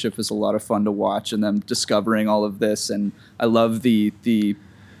friendship is a lot of fun to watch, and them discovering all of this. And I love the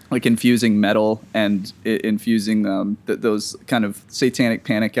like infusing metal and infusing those kind of satanic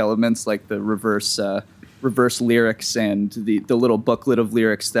panic elements, like the reverse lyrics and the little booklet of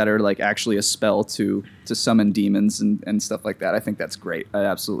lyrics that are like actually a spell to summon demons and stuff like that. I think that's great. I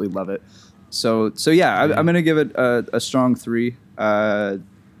absolutely love it. So yeah, I'm gonna give it a strong 3. Don't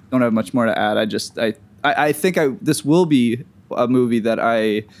have much more to add. I think this will be a movie that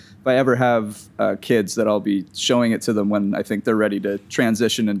if I ever have kids, that I'll be showing it to them when I think they're ready to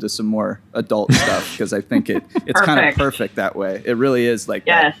transition into some more adult stuff, because I think it's kind of perfect that way. It really is like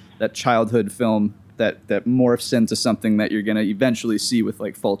that childhood film that morphs into something that you're going to eventually see with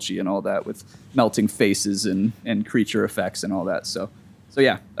like Fulci and all that, with melting faces and creature effects and all that. So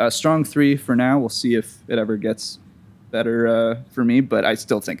yeah, a strong 3 for now. We'll see if it ever gets better for me, but I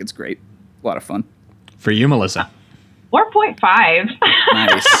still think it's great. A lot of fun. For you, Melissa. 4.5.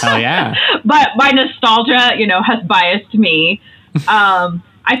 Nice. Hell yeah. But my nostalgia, has biased me. I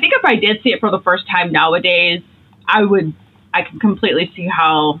think if I did see it for the first time nowadays, I can completely see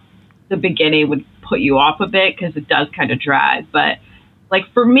how the beginning would put you off a bit, because it does kind of drag. But like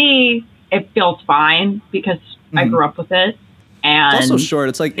for me, it feels fine because I grew up with it. And it's also short.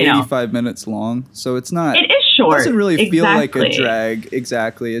 It's like 85 minutes long, so it's not. It is short. It doesn't really feel like a drag.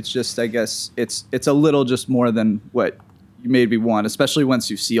 Exactly. It's just, I guess, it's a little just more than what you made me want, especially once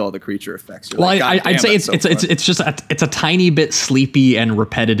you see all the creature effects. You're I'd say it's just it's a tiny bit sleepy and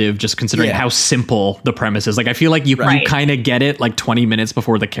repetitive, just considering how simple the premise is. Like, I feel like you kind of get it like 20 minutes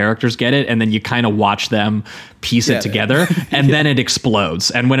before the characters get it, and then you kind of watch them piece it together, and then it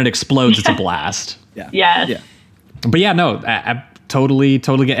explodes. And when it explodes, it's a blast. Yes. Yeah. But yeah, no, I totally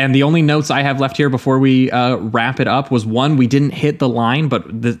get. And the only notes I have left here before we wrap it up was, one, we didn't hit the line,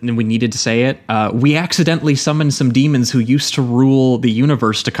 but we needed to say it. We accidentally summoned some demons who used to rule the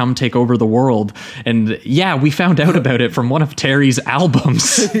universe to come take over the world. And yeah, we found out about it from one of Terry's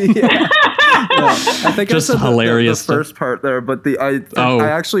albums. I think just I said hilarious the first part there, but I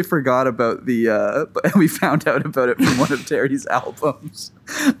actually forgot about we found out about it from one of Terry's albums.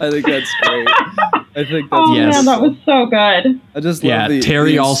 I think that's great. I think that's man, that was so good. I just love the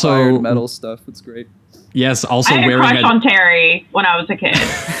Terry also metal stuff. It's great. Yes, also I had wearing a crush on Terry when I was a kid.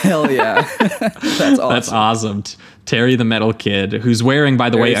 Hell yeah. That's awesome. That's awesome. Terry the Metal Kid, who's wearing, by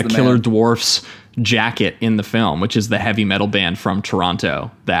the way, a Killer Dwarfs jacket in the film, which is the heavy metal band from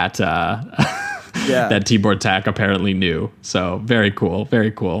Toronto that that Tibor Tech apparently knew. So very cool.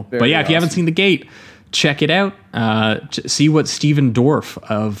 Very cool. But yeah, if you haven't seen The Gate, check it out. See what Steven Dorff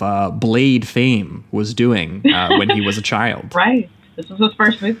of Blade fame was doing when he was a child. Right. This was his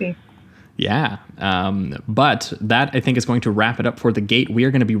first movie. Yeah. But that, I think, is going to wrap it up for The Gate. We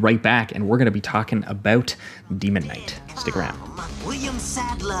are going to be right back, and we're going to be talking about Demon Knight. Stick around. William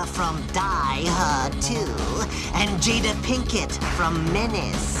Sadler from Die Hard 2, and Jada Pinkett from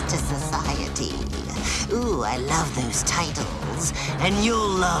Menace to Society. Ooh, I love those titles. And you'll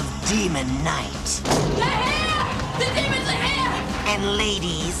love Demon Knight. They're here! The demons are here! And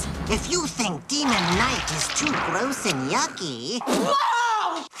ladies, if you think Demon Knight is too gross and yucky...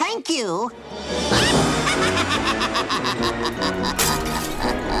 Whoa! Thank you!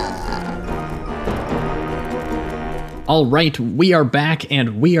 All right, we are back,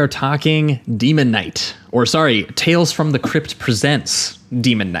 and we are talking Demon Knight. Or sorry, Tales from the Crypt presents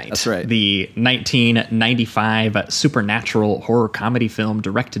Demon Knight. That's right. The 1995 supernatural horror comedy film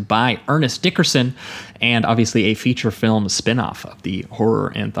directed by Ernest Dickerson, and obviously a feature film spin-off of the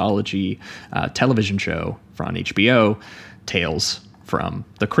horror anthology television show on HBO, Tales from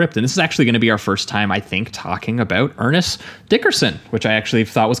The Crypt. And this is actually going to be our first time, I think, talking about Ernest Dickerson, which I actually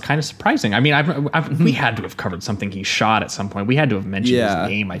thought was kind of surprising. I mean, we had to have covered something he shot at some point. We had to have mentioned his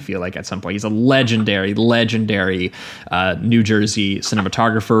name, I feel like, at some point. He's a legendary New Jersey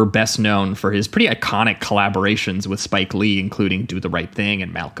cinematographer, best known for his pretty iconic collaborations with Spike Lee, including Do the Right Thing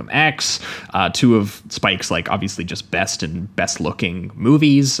and Malcolm X, two of Spike's, like, obviously just best and best looking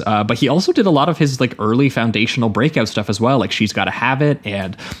movies. But he also did a lot of his like early foundational breakout stuff as well, like She's Gotta Have It,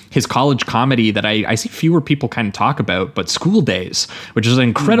 and his college comedy that I see fewer people kind of talk about, but School Days, which is an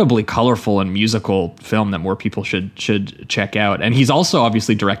incredibly colorful and musical film that more people should check out. And he's also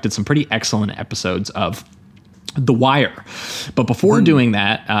obviously directed some pretty excellent episodes of The Wire. But before doing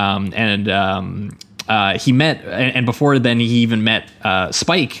that, he met, and before then he even met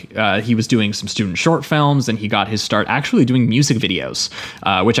Spike. He was doing some student short films, and he got his start actually doing music videos,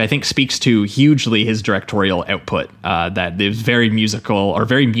 which I think speaks to hugely his directorial output, that is very musical or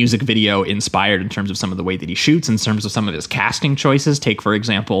very music video inspired in terms of some of the way that he shoots, in terms of some of his casting choices. Take, for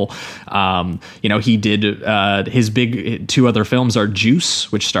example, he did his big two other films are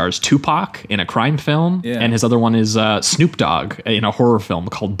Juice, which stars Tupac in a crime film, and his other one is Snoop Dogg in a horror film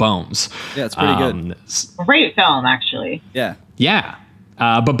called Bones. Yeah, it's pretty good. Great film, actually. Yeah.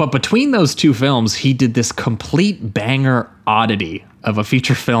 But between those two films, he did this complete banger oddity of a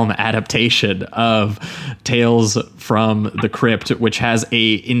feature film adaptation of Tales from the Crypt, which has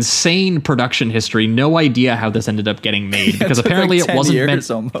a insane production history. No idea how this ended up getting made, because apparently like 10 it wasn't years meant.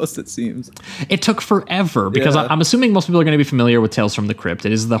 Almost, it seems. It took forever, because I'm assuming most people are going to be familiar with Tales from the Crypt.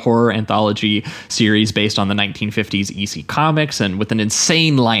 It is the horror anthology series based on the 1950s EC Comics, and with an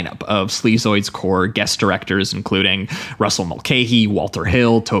insane lineup of Sleazoid's core guest directors, including Russell Mulcahy, Walter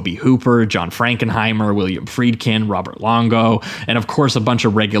Hill, Tobe Hooper, John Frankenheimer, William Friedkin, Robert Longo, and of course a bunch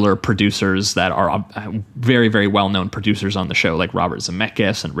of regular producers that are very, very well-known producers on the show, like Robert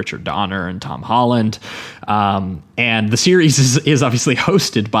Zemeckis and Richard Donner and Tom Holland. And the series is obviously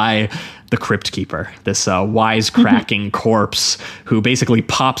hosted by the Crypt Keeper, this wisecracking corpse who basically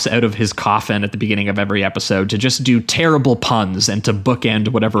pops out of his coffin at the beginning of every episode to just do terrible puns and to bookend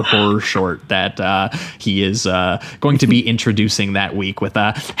whatever horror short that he is going to be introducing that week with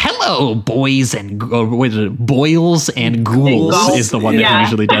hello, boys and boils and ghouls is the one that he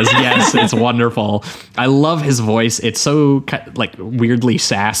usually does. Yes, it's wonderful. I love his voice. It's so like weirdly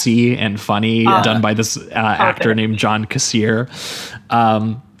sassy and funny, done by this actor named John Kassir.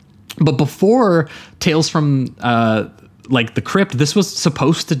 But before Tales from the Crypt, this was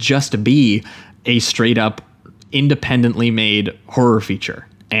supposed to just be a straight up independently made horror feature.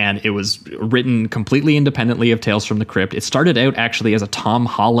 And it was written completely independently of Tales from the Crypt. It started out actually as a Tom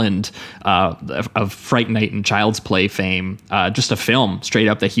Holland of Fright Night and Child's Play fame, just a film straight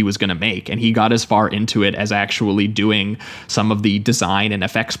up that he was going to make. And he got as far into it as actually doing some of the design and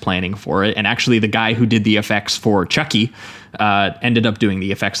effects planning for it. And actually the guy who did the effects for Chucky ended up doing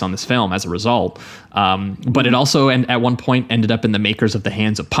the effects on this film as a result. But it also at one point ended up in the makers of The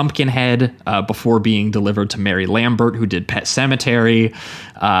Hands of Pumpkinhead before being delivered to Mary Lambert, who did Pet Sematary.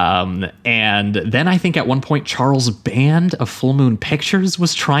 And then I think at one point Charles Band of Full Moon Pictures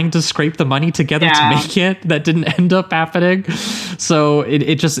was trying to scrape the money together to make it. That didn't end up happening. So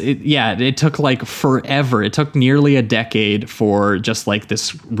it took like forever. It took nearly a decade for just like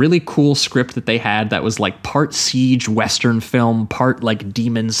this really cool script that they had that was like part siege Western film, part like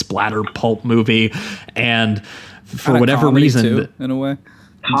demon splatter pulp movie. And for whatever reason, too, in a way,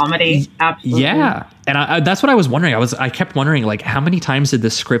 comedy, absolutely. Yeah, and that's what I was wondering. I kept wondering, like, how many times did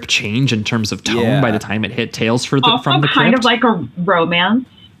this script change in terms of tone by the time it hit Tales from the Crypt? Kind of like a romance,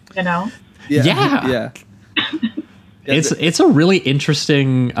 you know? Yeah. It's a really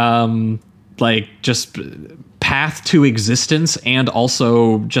interesting, just path to existence, and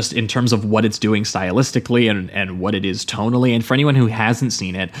also just in terms of what it's doing stylistically and what it is tonally. And for anyone who hasn't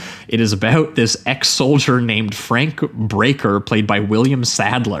seen it, it is about this ex-soldier named Frank Breaker, played by William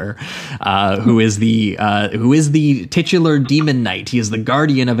Sadler, who is the titular demon knight. He is the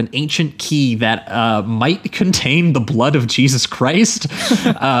guardian of an ancient key that might contain the blood of Jesus Christ.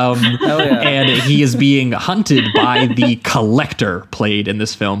 And he is being hunted by the Collector, played in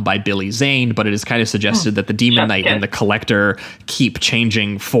this film by Billy Zane. But it is kind of suggested that the demon knight and the Collector keep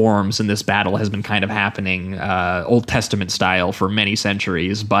changing forms, and this battle has been kind of happening Old Testament style for many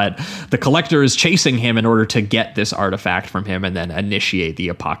centuries. But the Collector is chasing him in order to get this artifact from him and then initiate the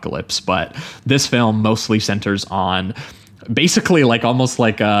apocalypse. But this film mostly centers on basically like almost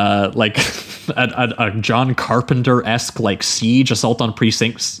like a John Carpenter-esque like Siege, Assault on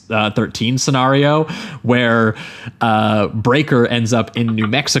Precinct 13 scenario, where Breaker ends up in New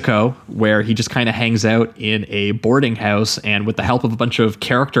Mexico, where he just kind of hangs out in a boarding house, and with the help of a bunch of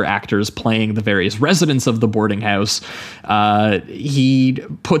character actors playing the various residents of the boarding house, he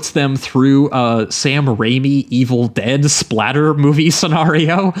puts them through a Sam Raimi Evil Dead splatter movie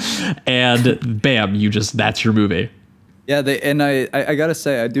scenario, and bam, that's your movie. Yeah, I gotta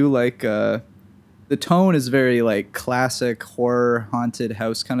say, I do like the tone is very like classic horror haunted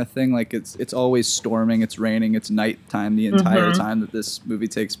house kind of thing. Like it's always storming, it's raining, it's nighttime the entire time that this movie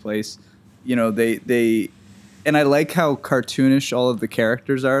takes place. You know, they and I like how cartoonish all of the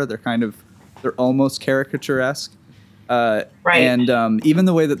characters are. They're almost caricature-esque. Right. And even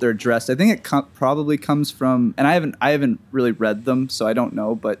the way that they're dressed, I think it probably comes from, and I haven't really read them, so I don't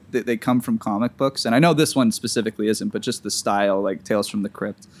know, but they come from comic books. And I know this one specifically isn't, but just the style, like Tales from the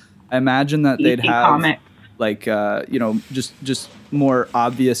Crypt. I imagine that they'd have comics. Like, just more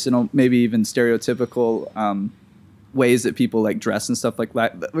obvious and maybe even stereotypical ways that people like dress and stuff like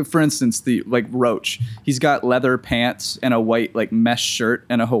that. For instance, the like Roach, he's got leather pants and a white like mesh shirt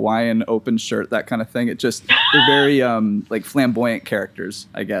and a Hawaiian open shirt, that kind of thing. They're very like flamboyant characters,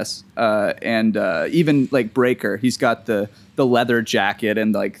 I guess. And even like Breaker, he's got the leather jacket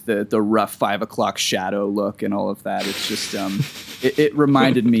and like the rough 5 o'clock shadow look and all of that. It's just it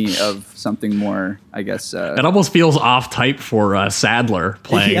reminded me of something more, I guess. It almost feels off type for Sadler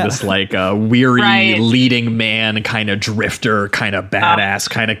playing this like weary leading man, kind of drifter, kind of badass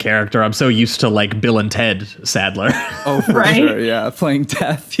kind of character. I'm so used to like Bill and Ted Sadler. Oh, for sure. Yeah. Playing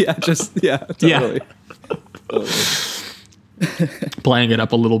death. Yeah. Totally. Playing it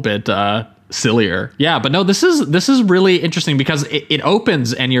up a little bit sillier. Yeah, but no, this is really interesting because it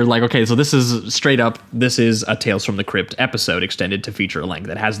opens and you're like, okay, so this is straight up, this is a Tales from the Crypt episode extended to feature length.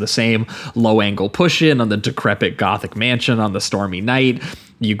 It has the same low angle push in on the decrepit Gothic mansion on the stormy night.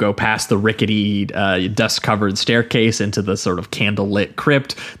 You go past the rickety, dust-covered staircase into the sort of candle-lit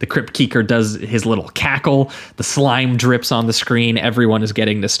crypt. The crypt keeper does his little cackle. The slime drips on the screen. Everyone is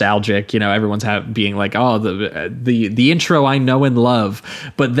getting nostalgic. You know, everyone's being like, "Oh, the intro I know and love."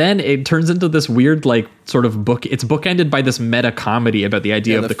 But then it turns into this weird, like, sort of book. It's bookended by this meta comedy about the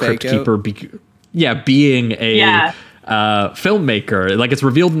idea of the crypt keeper being a filmmaker. Like, it's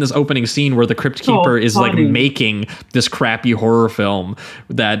revealed in this opening scene where the crypt keeper is like making this crappy horror film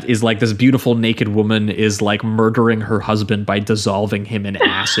that is like this beautiful naked woman is like murdering her husband by dissolving him in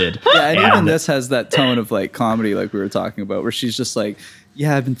acid. And even this has that tone of like comedy like we were talking about, where she's just like,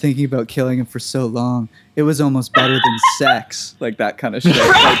 yeah, I've been thinking about killing him for so long. It was almost better than sex. Like that kind of shit.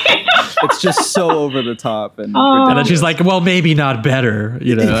 Like, it's just so over the top. And then she's like, well, maybe not better,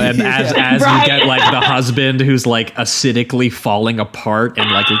 you know. And as you get like the husband who's like acidically falling apart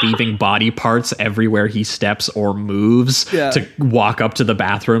and like leaving body parts everywhere he steps or moves to walk up to the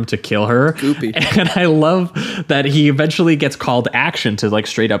bathroom to kill her. Goopy. And I love that he eventually gets called to action to like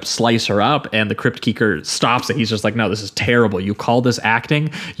straight up slice her up, and the crypt keeper stops it. He's just like, no, this is terrible. You call this acting?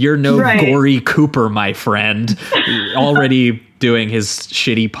 You're no Gory Cooper, my friend. Already doing his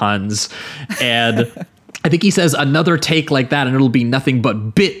shitty puns. And I think he says another take like that and it'll be nothing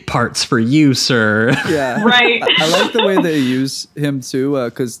but bit parts for you, sir. Yeah. Right. I like the way they use him too,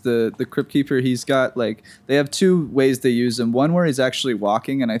 because the crypt keeper, he's got like, they have two ways they use him. One where he's actually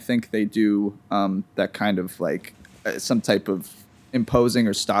walking, and I think they do that kind of like some type of imposing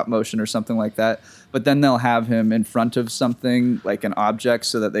or stop motion or something like that. But then they'll have him in front of something like an object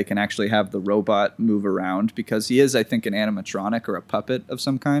so that they can actually have the robot move around, because he is, I think, an animatronic or a puppet of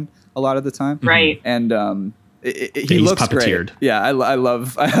some kind a lot of the time. Right. And he looks puppeteered. Great. Yeah,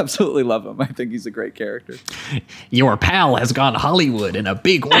 I absolutely love him. I think he's a great character. Your pal has gone Hollywood in a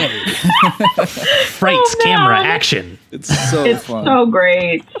big way. Frights, camera, action. It's so fun. So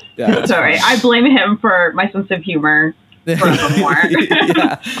great. Yeah, sorry, I blame him for my sense of humor.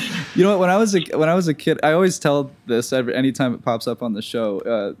 Yeah. You know what? When I was a kid, I always tell this anytime it pops up on the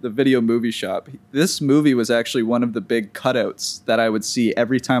show. The Video Movie Shop. This movie was actually one of the big cutouts that I would see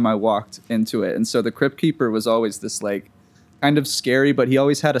every time I walked into it. And so the Crypt Keeper was always this like kind of scary, but he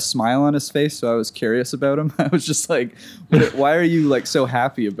always had a smile on his face. So I was curious about him. I was just like, why are you like so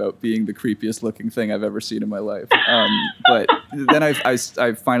happy about being the creepiest looking thing I've ever seen in my life? But then I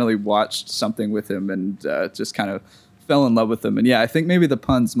finally watched something with him and just kind of fell in love with him. And yeah, I think maybe the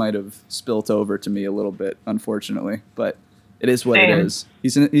puns might have spilt over to me a little bit, unfortunately. But It is what Same. it is.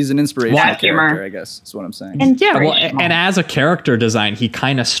 He's an inspirational That humor. character, I guess. Is what I'm saying. Yeah, well, and as a character design, he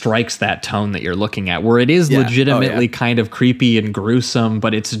kind of strikes that tone that you're looking at, where it is legitimately kind of creepy and gruesome,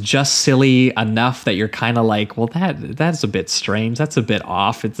 but it's just silly enough that you're kind of like, well, that's a bit strange. That's a bit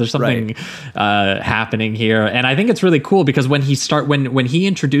off. There's something happening here, and I think it's really cool because when he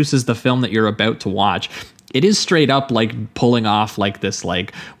introduces the film that you're about to watch, it is straight up like pulling off like this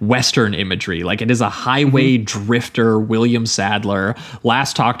like Western imagery. Like it is a highway drifter, William Sadler,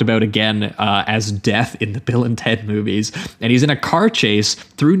 last talked about again as Death in the Bill and Ted movies. And he's in a car chase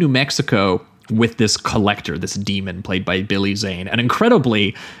through New Mexico with this collector, this demon played by Billy Zane. And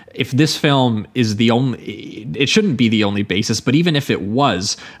incredibly, if this film is it shouldn't be the only basis, but even if it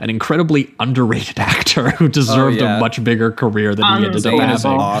was, an incredibly underrated actor who deserved a much bigger career than he ended up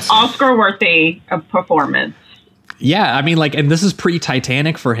having. Awesome. Oscar-worthy of performance. Yeah, I mean, like, and this is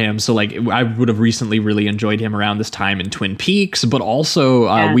pre-Titanic for him, so like, I would have recently really enjoyed him around this time in Twin Peaks, but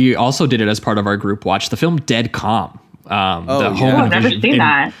also we also did it as part of our group watch, the film Dead Calm. I've never seen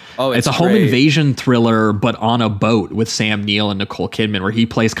that. It's a home invasion thriller, but on a boat with Sam Neill and Nicole Kidman, where he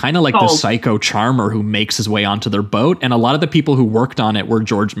plays kind of like the psycho charmer who makes his way onto their boat. And a lot of the people who worked on it were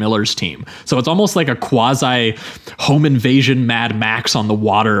George Miller's team. So it's almost like a quasi home invasion Mad Max on the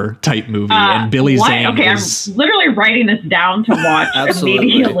water type movie. And Billy Zane I'm literally writing this down to watch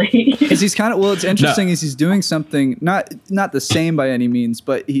immediately. Because he's kind of, it's interesting is he's doing something, not the same by any means,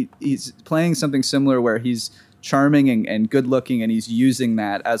 but he's playing something similar where he's charming and good looking, and he's using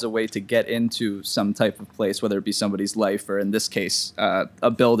that as a way to get into some type of place, whether it be somebody's life or in this case a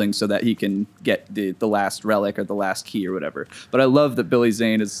building, so that he can get the last relic or the last key or whatever. But I love that Billy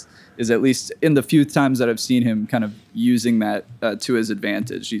Zane is at least in the few times that I've seen him kind of using that to his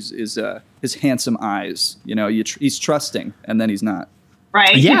advantage. His handsome eyes, he's trusting, and then he's not.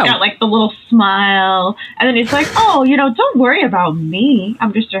 Right? Yeah. He's got like the little smile. And then he's like, oh, don't worry about me.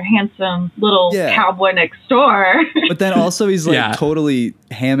 I'm just your handsome little cowboy next door. But then also he's like totally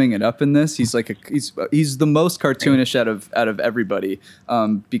hamming it up in this. He's like he's the most cartoonish out of everybody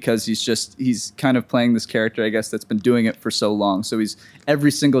because he's kind of playing this character, I guess, that's been doing it for so long. So he's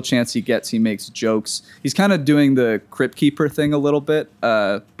every single chance he gets, he makes jokes. He's kind of doing the Crypt Keeper thing a little bit,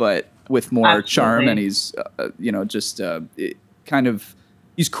 but with more charm. And he's, kind of...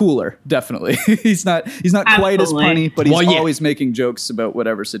 He's cooler, definitely. He's not quite as punny, but he's always making jokes about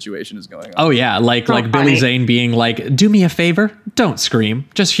whatever situation is going on. Oh yeah, like Billy Zane being like, "Do me a favor, don't scream.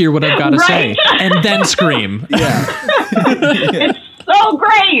 Just hear what I've got to say, and then scream." Yeah. It's so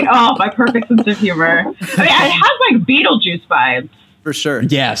great. Oh, my perfect sense of humor. I mean, it has like Beetlejuice vibes. For sure.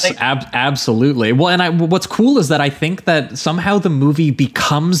 Yes, absolutely. Well, and what's cool is that I think that somehow the movie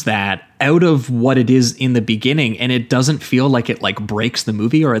becomes that out of what it is in the beginning, and it doesn't feel like it like breaks the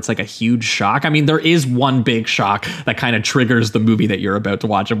movie or it's like a huge shock. I mean, there is one big shock that kind of triggers the movie that you're about to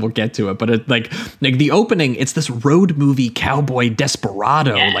watch, and we'll get to it. But it, like the opening, it's this road movie cowboy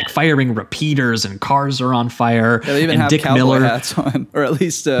desperado, like firing repeaters and cars are on fire. They even and have Dick cowboy Miller hats on, or at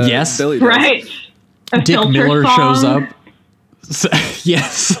least yes, Billy does. Right. Dick Miller shows up. So,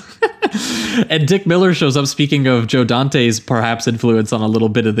 yes. And Dick Miller shows up, speaking of Joe Dante's perhaps influence on a little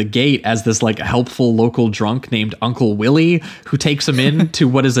bit of The Gate, as this like helpful local drunk named Uncle Willie, who takes him in to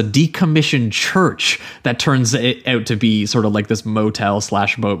what is a decommissioned church that turns out to be sort of like this motel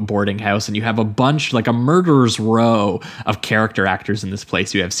 / boarding house. And you have a bunch, like a murderer's row of character actors in this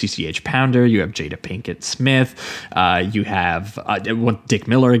place. You have CCH Pounder, you have Jada Pinkett Smith, you have Dick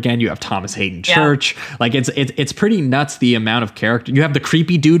Miller again, you have Thomas Hayden Church. Like it's pretty nuts, the amount of character. You have the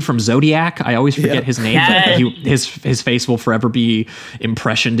creepy dude from Zodiac. I always forget his name. But his face will forever be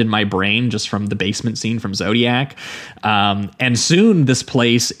impressioned in my brain just from the basement scene from Zodiac. And soon this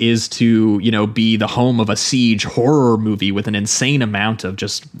place is to, be the home of a siege horror movie with an insane amount of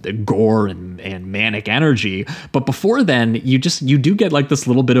just gore and manic energy. But before then, you do get like this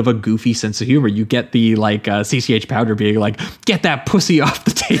little bit of a goofy sense of humor. You get the like CCH Pounder being like, "Get that pussy off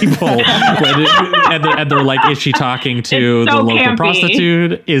the table," and they're like, "Is she talking to the local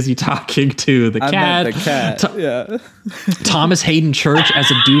prostitute? Is he talking to the cat?" The cat. Thomas Hayden Church as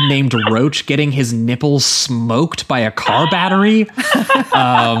a dude named Roach getting his nipples smoked by a car battery.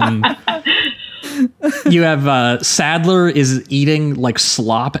 You have Sadler is eating like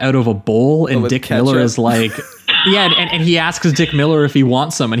slop out of a bowl, and Dick Miller is like, and he asks Dick Miller if he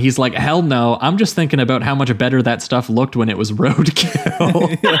wants some, and he's like, "Hell no, I'm just thinking about how much better that stuff looked when it was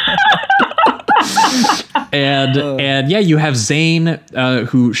roadkill." And yeah, you have Zane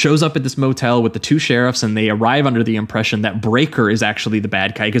who shows up at this motel with the two sheriffs, and they arrive under the impression that Breaker is actually the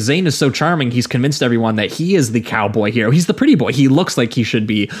bad guy because Zane is so charming. He's convinced everyone that he is the cowboy hero. He's the pretty boy. He looks like he should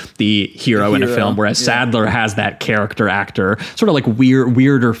be the hero in a film, whereas Sadler has that character actor, sort of like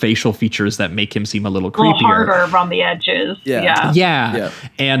weirder facial features that make him seem a little creepier. A little harder around the edges. Yeah.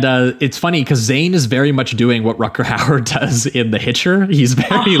 And it's funny because Zane is very much doing what Rutger Hauer does in The Hitcher. He's very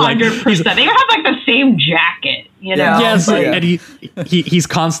 100%. They have like the same jacket, you know? Yes, and he's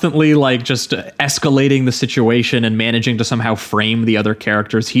constantly like just escalating the situation and managing to somehow frame the other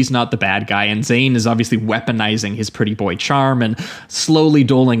characters. He's not the bad guy, and Zane is obviously weaponizing his pretty boy charm and slowly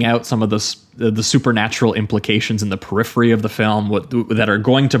doling out some of the supernatural implications in the periphery of the film that are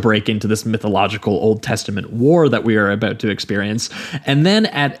going to break into this mythological Old Testament war that we are about to experience. And then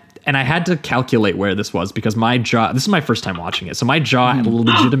and I had to calculate where this was because this is my first time watching it. So my jaw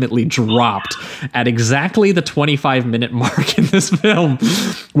legitimately dropped at exactly the 25-minute mark in this film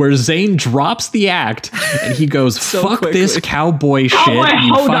where Zane drops the act and he goes, fuck quickly. This cowboy shit.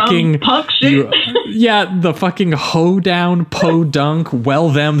 You fucking punk shit. The fucking hoedown, podunk, well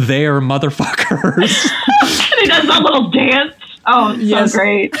them there motherfuckers. And he does that little dance. Oh, so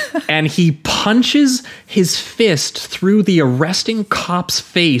great. And he punches his fist through the arresting cop's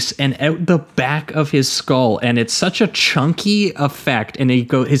face and out the back of his skull. And it's such a chunky effect. And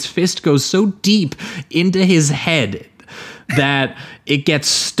his fist goes so deep into his head that it gets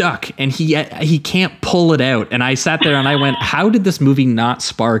stuck and he can't pull it out. And I sat there and I went, how did this movie not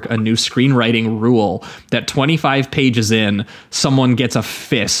spark a new screenwriting rule that 25 pages in, someone gets a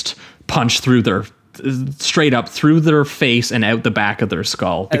fist punched through straight up through their face and out the back of their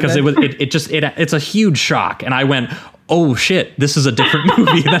skull? Because it's a huge shock. And I went, oh shit, this is a different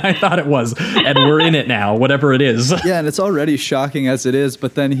movie than I thought it was. And we're in it now, whatever it is. Yeah, and it's already shocking as it is,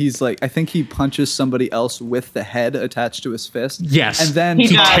 but then he's like, I think he punches somebody else with the head attached to his fist. Yes. And then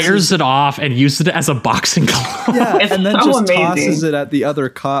he tears it off and uses it as a boxing glove. Yeah, and then so just amazing. tosses it at the other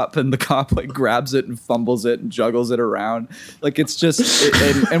cop, and the cop like grabs it and fumbles it and juggles it around. Like it's just,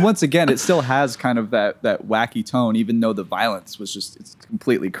 and once again, it still has kind of that wacky tone, even though the violence was it's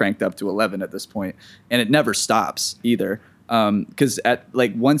completely cranked up to 11 at this point, and it never stops either. Because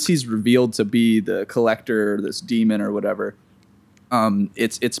once he's revealed to be the collector, this demon or whatever,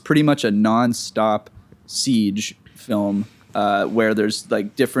 it's pretty much a non-stop siege film where there's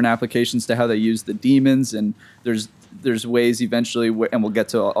like different applications to how they use the demons, and there's ways eventually and we'll get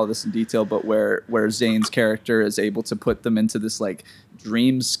to all this in detail, but where Zane's character is able to put them into this like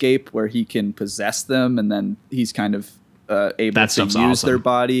dreamscape where he can possess them, and then he's kind of able to use their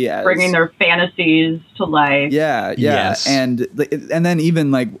body as bringing their fantasies to life. Yes. And then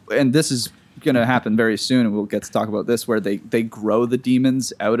even like, and this is going to happen very soon, and we'll get to talk about this, where they grow the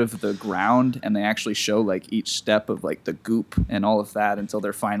demons out of the ground, and they actually show like each step of like the goop and all of that until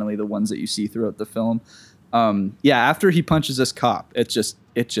they're finally the ones that you see throughout the film. After he punches this cop, it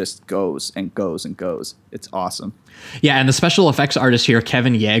just goes and goes and goes. It's awesome. Yeah, and the special effects artist here,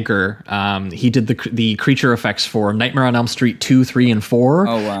 Kevin Yeager, he did the creature effects for Nightmare on Elm Street 2, 3, and 4,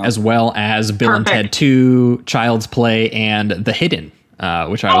 as well as Bill and Ted 2, Child's Play, and The Hidden,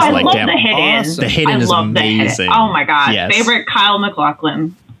 which I was like, damn, The Hidden. Awesome. The Hidden is amazing. Oh my god, favorite Kyle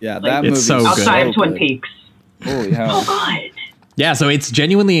MacLachlan. Yeah, that movie so outside good. of Twin Peaks. Holy hell! Oh god. Yeah, so it's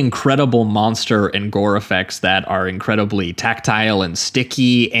genuinely incredible monster and gore effects that are incredibly tactile and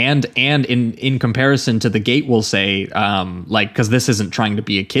sticky, and in comparison to The Gate, we'll say, because this isn't trying to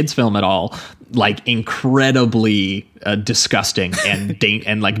be a kid's film at all, like incredibly disgusting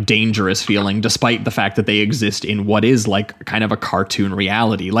and like dangerous feeling, despite the fact that they exist in what is like kind of a cartoon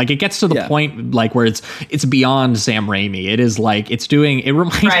reality. Like it gets to the point like where it's beyond Sam Raimi. It is like it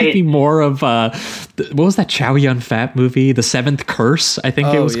reminds me more of what was that Chow Yun-Fat movie, The Seventh Curse, I think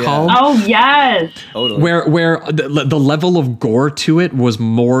it was called. Oh yes, totally. Where the level of gore to it was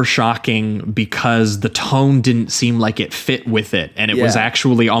more shocking because the tone didn't seem like it fit with it, and it was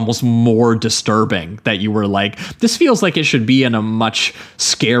actually almost more disturbing, that you were like, this feels like it should be in a much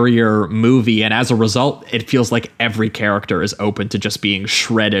scarier movie, and as a result it feels like every character is open to just being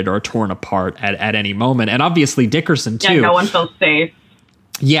shredded or torn apart at any moment. And obviously Dickerson too. Yeah, no one feels safe.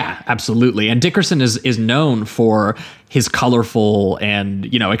 Yeah, absolutely. And Dickerson is known for his colorful and,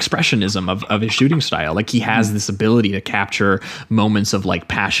 expressionism of his shooting style. Like, he has this ability to capture moments of like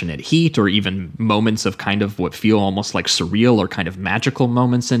passionate heat, or even moments of kind of what feel almost like surreal or kind of magical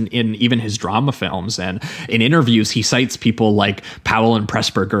moments in even his drama films. And in interviews, he cites people like Powell and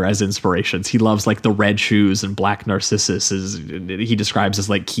Pressburger as inspirations. He loves like The Red Shoes and Black Narcissus, he describes as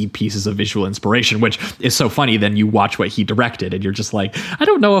like key pieces of visual inspiration, which is so funny. Then you watch what he directed and you're just like, I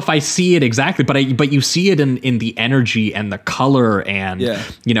don't know if I see it exactly, but you see it in the energy and the color, and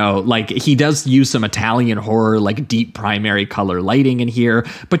like he does use some Italian horror, like deep primary color lighting in here,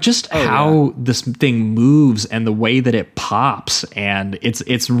 but just how this thing moves and the way that it pops, and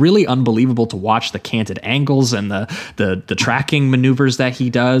it's really unbelievable to watch the canted angles and the tracking maneuvers that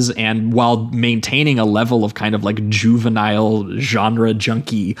he does, and while maintaining a level of kind of like juvenile genre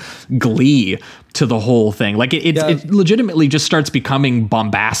junkie glee to the whole thing. Like it legitimately just starts becoming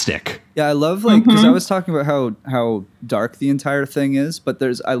bombastic. Yeah, I love like, because I was talking about how dark the entire thing is, but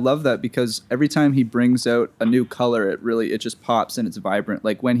I love that because every time he brings out a new color, it just pops and it's vibrant.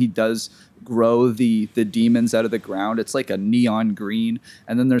 Like when he does grow the demons out of the ground, it's like a neon green,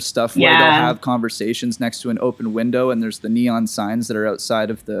 and then there's stuff where they'll have conversations next to an open window, and there's the neon signs that are outside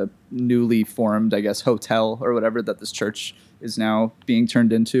of the newly formed, I guess, hotel or whatever that this church is now being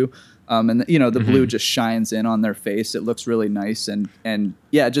turned into. And the blue just shines in on their face. It looks really nice, and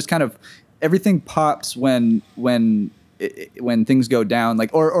just kind of everything pops when things go down,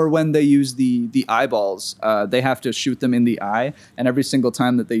 like or when they use the eyeballs. They have to shoot them in the eye, and every single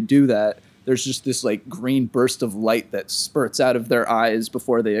time that they do that, there's just this like green burst of light that spurts out of their eyes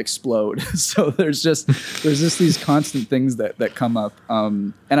before they explode. So there's just these constant things that come up.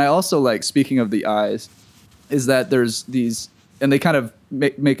 And I also like, speaking of the eyes, is that there's these. And they kind of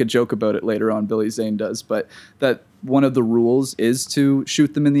make a joke about it later on, Billy Zane does, but that one of the rules is to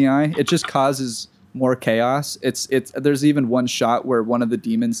shoot them in the eye. It just causes more chaos. There's even one shot where one of the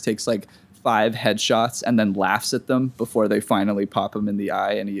demons takes like 5 headshots and then laughs at them before they finally pop him in the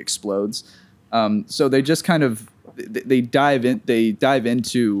eye and he explodes. So they just kind of they dive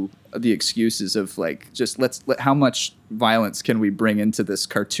into the excuses of like, just how much violence can we bring into this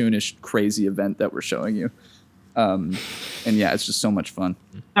cartoonish crazy event that we're showing you. And it's just so much fun.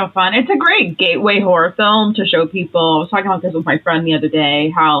 So fun. It's a great gateway horror film to show people. I was talking about this with my friend the other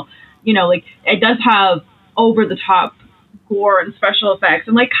day, how, like it does have over the top gore and special effects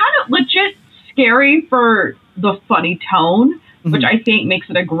and like kind of legit scary for the funny tone, which I think makes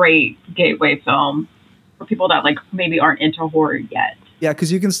it a great gateway film for people that like maybe aren't into horror yet. Yeah,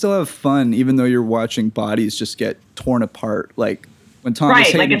 because you can still have fun even though you're watching bodies just get torn apart. Like when Thomas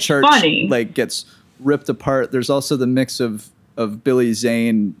Hayden Church like gets ripped apart. There's also the mix of Billy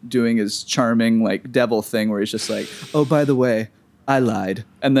Zane doing his charming like devil thing where he's just like, oh, by the way, I lied,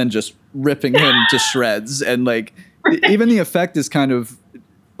 and then just ripping him to shreds. And like even the effect is kind of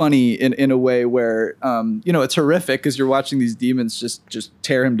funny in a way where it's horrific because you're watching these demons just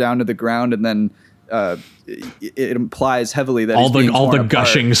tear him down to the ground, and then it implies heavily that all the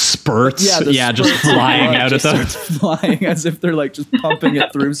gushing spurts, just flying out at them, flying as if they're like just pumping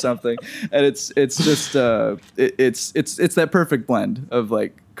it through something, and it's just it's that perfect blend of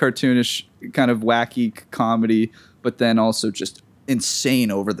like cartoonish kind of wacky comedy, but then also just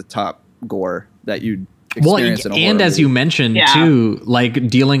insane over the top gore that you'd experience in a horror and as movie. You mentioned too, like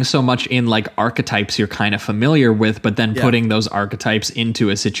dealing so much in like archetypes you're kind of familiar with, but then putting those archetypes into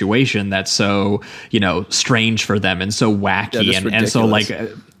a situation that's so strange for them and so wacky, and so like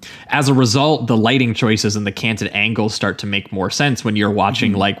as a result, the lighting choices and the canted angles start to make more sense when you're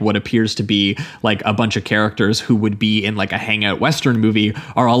watching like what appears to be like a bunch of characters who would be in like a hangout Western movie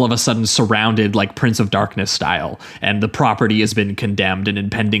are all of a sudden surrounded like Prince of Darkness style, and the property has been condemned and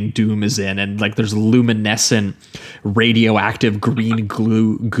impending doom is in, and like there's luminescent radioactive green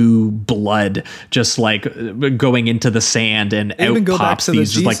goo blood just like going into the sand, and out even go pops back to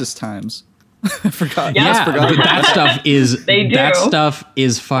these the just Jesus times. I forgot. Yeah, forgot but that stuff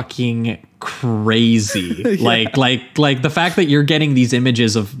is fucking crazy. Like the fact that you're getting these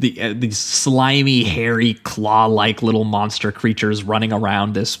images of these slimy, hairy, claw-like little monster creatures running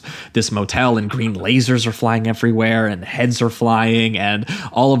around this motel, and green lasers are flying everywhere, and heads are flying, and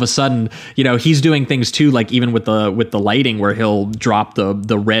all of a sudden, he's doing things too, like even with the lighting, where he'll drop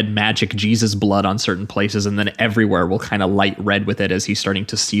the red magic Jesus blood on certain places, and then everywhere will kind of light red with it as he's starting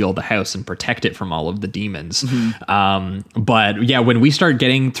to seal the house and protect it from all of the demons. But yeah, when we start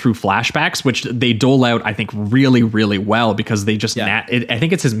getting through flashbacks, which they dole out, I think, really, really well, because they just, I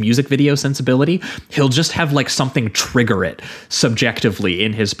think it's his music video sensibility. He'll just have like something trigger it subjectively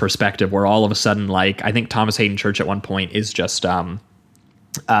in his perspective, where all of a sudden, like, I think Thomas Hayden Church at one point is just,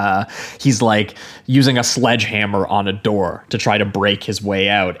 he's like using a sledgehammer on a door to try to break his way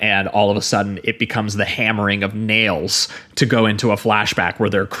out, and all of a sudden it becomes the hammering of nails to go into a flashback where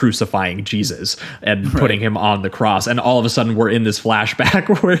they're crucifying Jesus and putting him on the cross, and all of a sudden we're in this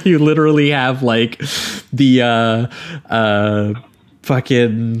flashback where you literally have like the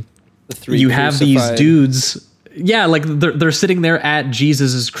fucking you have these dudes. Yeah, like they're sitting there at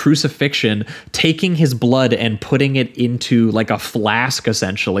Jesus's crucifixion, taking his blood and putting it into like a flask,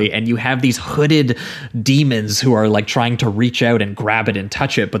 essentially. And you have these hooded demons who are like trying to reach out and grab it and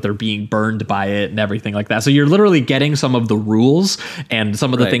touch it, but they're being burned by it and everything like that. So you're literally getting some of the rules and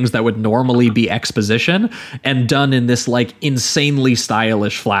some of the things that would normally be exposition and done in this like insanely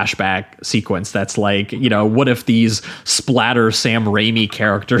stylish flashback sequence. That's like, you know, what if these splatter Sam Raimi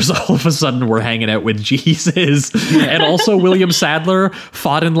characters all of a sudden were hanging out with Jesus? And also William Sadler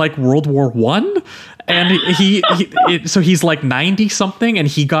fought in like World War One, and so he's like 90 something, and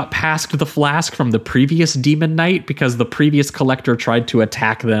he got past the flask from the previous Demon Knight because the previous collector tried to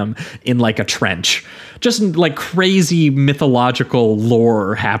attack them in like a trench. Just like crazy mythological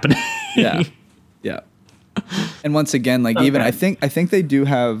lore happening. Yeah. And once again, like even I think they do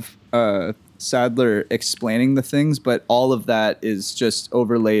have Sadler explaining the things, but all of that is just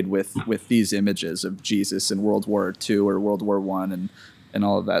overlaid with these images of Jesus in World War II or World War I and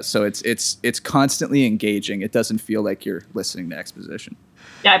all of that. So it's constantly engaging. It doesn't feel like you're listening to exposition.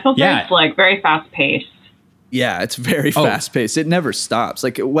 Yeah, it feels very slick, very fast paced. Yeah, it's very fast paced. It never stops.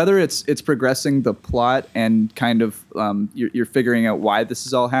 Like whether it's progressing the plot and kind of you're figuring out why this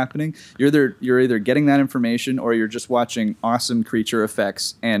is all happening. You're either getting that information or you're just watching awesome creature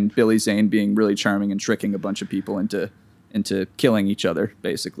effects and Billy Zane being really charming and tricking a bunch of people into killing each other,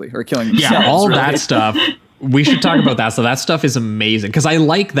 basically, or killing themselves. Yeah, all that stuff. We should talk about that. So that stuff is amazing because I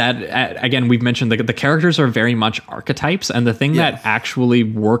like that. Again, we've mentioned the characters are very much archetypes. And the thing that actually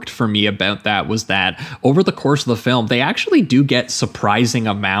worked for me about that was that over the course of the film, they actually do get surprising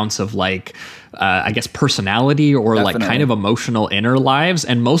amounts of like, I guess, personality or like kind of emotional inner lives.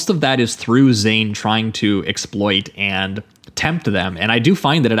 And most of that is through Zane trying to exploit and tempt them. And I do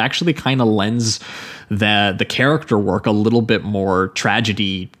find that it actually kind of lends the character work a little bit more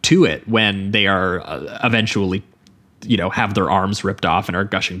tragedy to it when they are eventually, you know, have their arms ripped off and are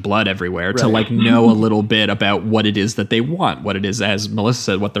gushing blood everywhere to like know a little bit about what it is that they want, what it is, as Melissa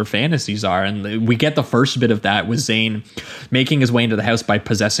said, what their fantasies are. And we get the first bit of that with Zane making his way into the house by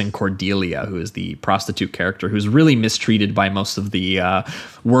possessing Cordelia, who is the prostitute character who's really mistreated by most of the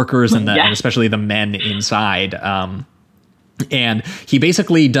workers and especially the men inside. And he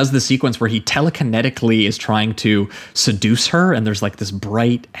basically does the sequence where he telekinetically is trying to seduce her. And there's like this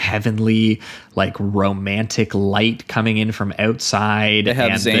bright, heavenly, like romantic light coming in from outside. They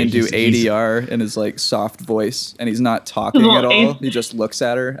have Zane do ADR in his like soft voice, and he's not talking at all. He just looks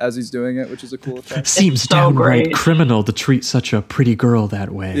at her as he's doing it, which is a cool effect. Seems so downright criminal to treat such a pretty girl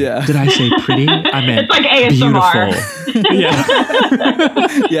that way. Yeah. Did I say pretty? I meant it's like ASMR. Beautiful.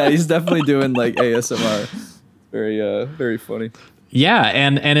 Yeah. Yeah, he's definitely doing like ASMR. Very funny. Yeah,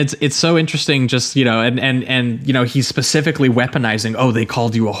 and it's so interesting, just, you know, and you know, he's specifically weaponizing, oh, they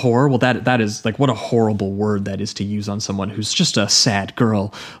called you a whore. Well, that is like, what a horrible word that is to use on someone who's just a sad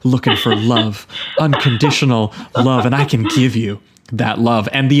girl looking for love, unconditional love, and I can give you that love.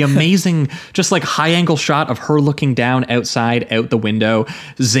 And the amazing just like high angle shot of her looking down outside out the window.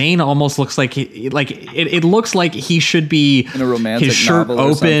 Zane almost looks like it looks like he should be in a romantic his shirt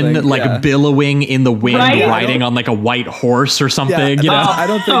open, like billowing in the wind, riding on like a white horse or something. You know, I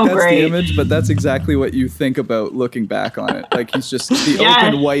don't think that's the image, but that's exactly what you think about looking back on it. Like he's just the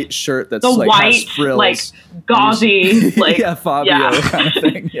open white shirt that's the like white, has frills, like gauzy, like Fabio kind of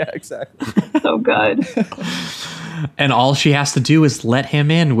thing. Yeah, exactly. So good. And all she has to do is let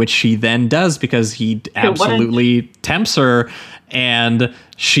him in, which she then does because he absolutely tempts her. And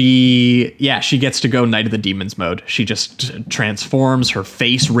she gets to go Night of the Demons mode. She just transforms. Her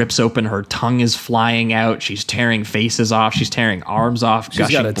face rips open. Her tongue is flying out. She's tearing faces off. She's tearing arms off,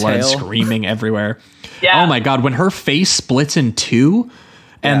 gushing blood, screaming everywhere. Yeah. Oh my God. When her face splits in two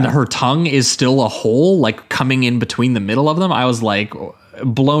and her tongue is still a hole, like coming in between the middle of them, I was like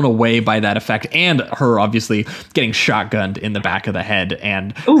blown away by that effect, and her obviously getting shotgunned in the back of the head,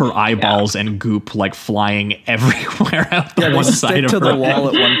 and her eyeballs and goop like flying everywhere out the one side of her to the wall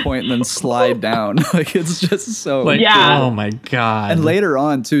at one point and then slide down. Like it's just so like, oh my God. And later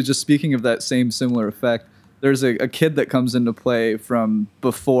on too, just speaking of that same similar effect, there's a kid that comes into play from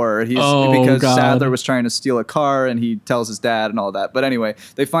before. Because Sadler was trying to steal a car and he tells his dad and all that. But anyway,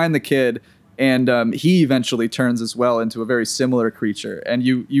 they find the kid. And he eventually turns as well into a very similar creature. And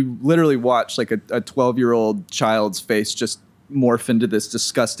you literally watch like a 12-year-old child's face just morph into this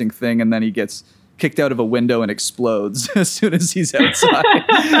disgusting thing, and then he gets kicked out of a window and explodes as soon as he's outside.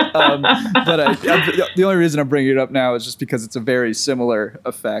 But the only reason I'm bringing it up now is just because it's a very similar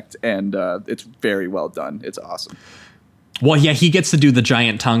effect, and it's very well done. It's awesome. Well, yeah, he gets to do the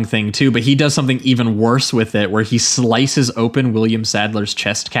giant tongue thing too, but he does something even worse with it, where he slices open William Sadler's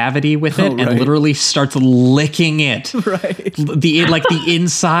chest cavity with it and literally starts licking it. Right. The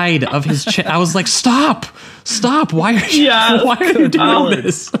inside of his chest. I was like, stop! Why are you doing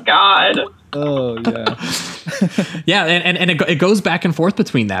this? God. Oh yeah. Yeah, and it goes back and forth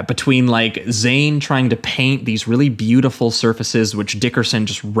between like Zane trying to paint these really beautiful surfaces, which Dickerson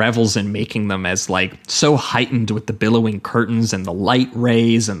just revels in making them as like so heightened with the billowing curtains and the light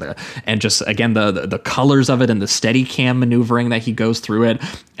rays and just again the colors of it and the steady cam maneuvering that he goes through it,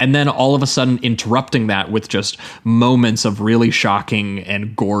 and then all of a sudden interrupting that with just moments of really shocking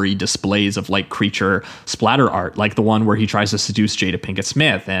and gory displays of like creature splatter art, like the one where he tries to seduce Jada Pinkett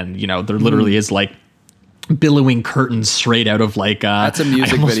Smith, and there literally is like billowing curtains straight out of like that's a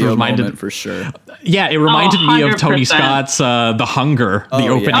music video moment for sure. Yeah, it reminded me of Tony Scott's The Hunger, the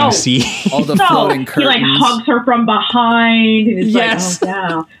opening scene. All the floating curtains. He like hugs her from behind and he's like, oh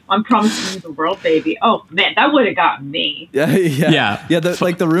yeah, I'm promising you the world, baby. Oh man, that would have got me. Yeah.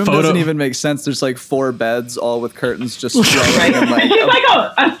 The room doesn't even make sense. There's like 4 beds, all with curtains just flowing. And like, she's like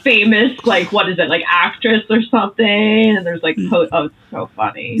a famous what is it, like actress or something, and there's like it's so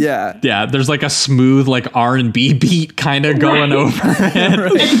funny. Yeah. There's like a smooth like R&B beat kind of going over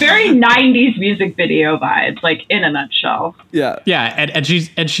it. It's very 90s music video vibes, like in a nutshell. Yeah, and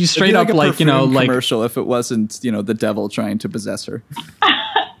she's straight up like commercial if it wasn't the devil trying to possess her.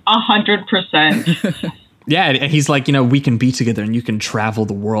 100%. Yeah, and he's like, we can be together and you can travel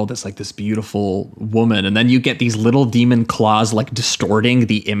the world as like this beautiful woman. And then you get these little demon claws like distorting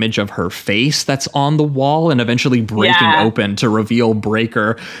the image of her face that's on the wall and eventually breaking open to reveal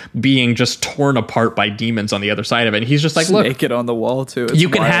Breaker being just torn apart by demons on the other side of it. And he's just like, look, naked on the wall too. You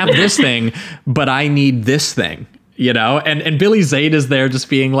can have this thing, but I need this thing. And Billy Zane is there just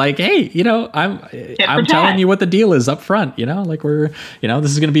being like, hey, I'm telling you what the deal is up front, like we're,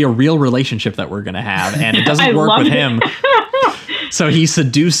 this is going to be a real relationship that we're going to have. And it doesn't work with him. So he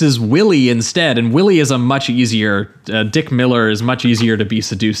seduces Willie instead. And Willie is a much easier, Dick Miller is much easier to be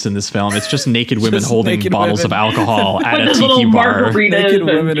seduced in this film. It's just naked women holding bottles of alcohol at a tiki bar. Naked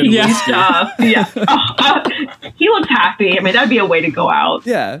women and stuff. Yeah. He looks happy. I mean, that'd be a way to go out.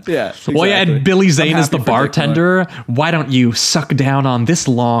 Yeah. Exactly. Well, yeah, and Billy Zane is the bartender. Why don't you suck down on this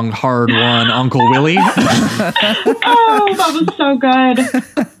long, hard one, Uncle Willie? Oh, that was so good.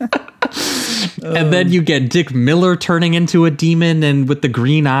 And then you get Dick Miller turning into a demon and with the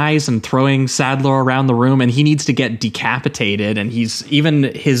green eyes and throwing Sadler around the room, and he needs to get decapitated, and he's even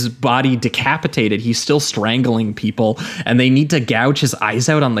his body decapitated. He's still strangling people, and they need to gouge his eyes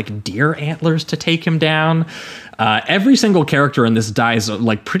out on like deer antlers to take him down. Every single character in this dies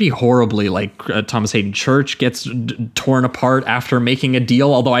like pretty horribly. Like Thomas Hayden Church gets torn apart after making a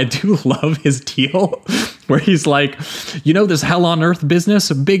deal. Although I do love his deal where he's like, this hell on earth business,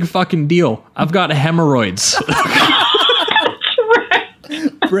 a big fucking deal. I've got hemorrhoids.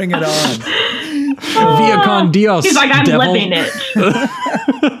 Bring it on. Via con Dios. He's like, I'm devil. living it.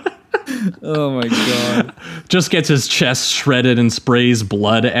 Oh my God. Just gets his chest shredded and sprays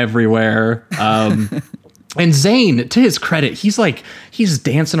blood everywhere. And Zane, to his credit, he's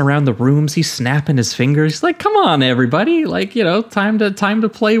dancing around the rooms. He's snapping his fingers. He's like, come on, everybody. Like, time to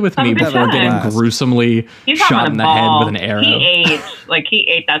play with me before getting gruesomely shot in the head with an arrow. He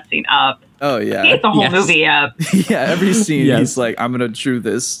ate that scene up. Oh, yeah. He ate the whole movie up. Yeah, every scene, he's like, I'm going to chew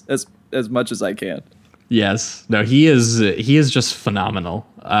this as much as I can. Yes. No, he is just phenomenal.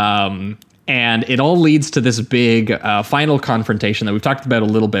 And it all leads to this big final confrontation that we've talked about a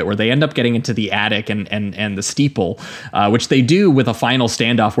little bit, where they end up getting into the attic and the steeple, which they do with a final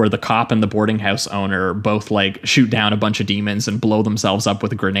standoff where the cop and the boarding house owner both like shoot down a bunch of demons and blow themselves up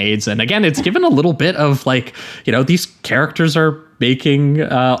with grenades. And again, it's given a little bit of like, these characters are making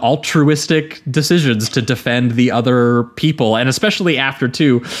altruistic decisions to defend the other people. And especially after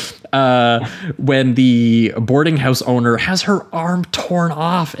too, when the boarding house owner has her arm torn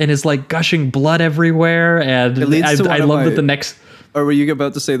off and is like gushing blood everywhere. And I love that the next... Or were you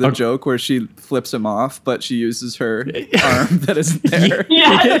about to say the joke where she flips him off, but she uses her arm that isn't there?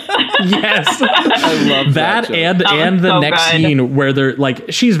 Yes. Yes. I love that joke. and the next scene where they're like,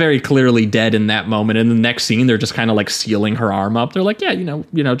 she's very clearly dead in that moment. And the next scene, they're just kind of like sealing her arm up. They're like, yeah,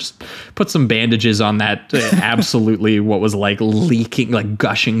 just put some bandages on that. Absolutely what was like leaking, like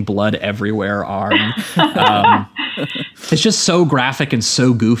gushing blood everywhere arm. It's just so graphic and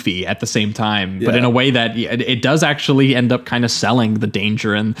so goofy at the same time, but in a way that it does actually end up kind of selling the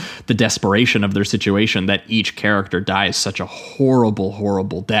danger and the desperation of their situation, that each character dies such a horrible,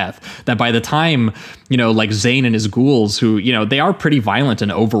 horrible death that by the time, you know, like Zane and his ghouls, who, you know, they are pretty violent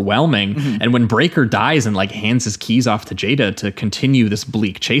and overwhelming. And when Breaker dies and like hands his keys off to Jada to continue this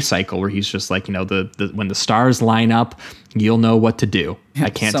bleak chase cycle where he's just like, you know, when the stars line up, you'll know what to do. I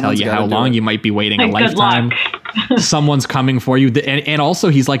can't tell you how long. You might be waiting a lifetime. Someone's coming for you. And also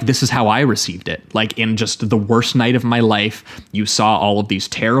he's like, this is how I received it. Like in just the worst night of my life, you saw all of these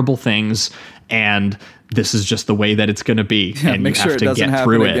terrible things and this is just the way that it's going to be. And make you sure have it to doesn't get happen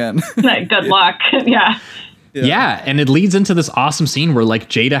through again. Like, good luck. Yeah, and it leads into this awesome scene where like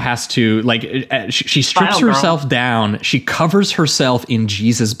Jada has to like she strips herself down, she covers herself in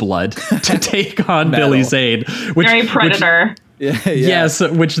Jesus blood to take on Billy Zane, which very Predator. Yes,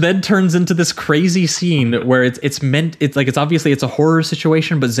 which then turns into this crazy scene where it's obviously it's a horror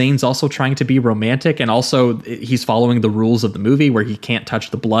situation, but Zane's also trying to be romantic, and also he's following the rules of the movie where he can't touch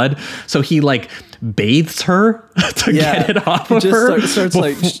the blood, so he like bathes her to get it off of her. Starts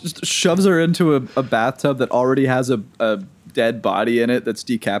like shoves her into a bathtub that already has a dead body in it that's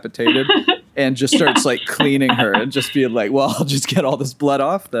decapitated. And just starts like cleaning her and just being like, well, I'll just get all this blood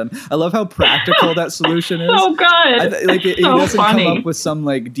off then. I love how practical that solution is. So good. He doesn't come up with some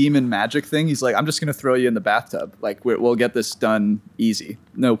like demon magic thing. He's like, I'm just going to throw you in the bathtub. Like we'll get this done easy.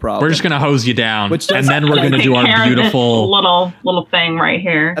 No problem. We're just going to hose you down. And then we're going to do our beautiful little thing right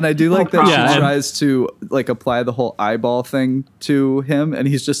here. And I do like that she tries to like apply the whole eyeball thing to him. And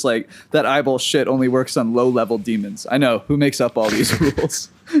he's just like, that eyeball shit only works on low level demons. I know. Who makes up all these rules?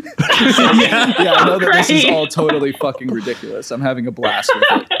 I know that this is all totally fucking ridiculous. I'm having a blast with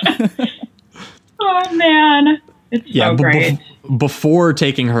it. Oh man, it's so great. Before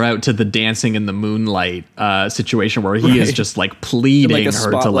taking her out to the dancing in the moonlight situation where he is just like pleading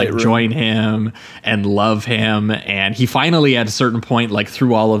her to like join him and love him, and he finally at a certain point, like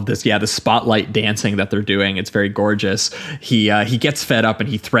through all of this, the spotlight dancing that they're doing, it's very gorgeous. He gets fed up and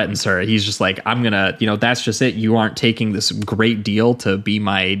he threatens her. He's just like, I'm gonna, that's just it. You aren't taking this great deal to be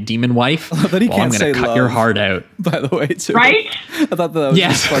my demon wife. But he can't I'm gonna say cut love, your heart out. By the way, too. Right? I thought that was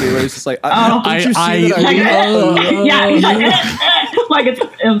just funny. Where he's just like, like it's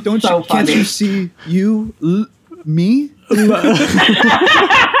don't so you, funny. Can't you see me? Anyway.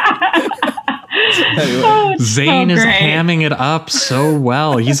 Zane is hamming it up so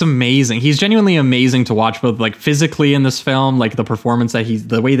well. He's amazing. He's genuinely amazing to watch, both like physically in this film, like the performance that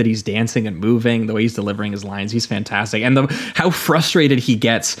the way that he's dancing and moving, the way he's delivering his lines. He's fantastic. And how frustrated he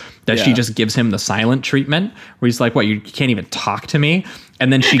gets that she just gives him the silent treatment where he's like, what, you can't even talk to me?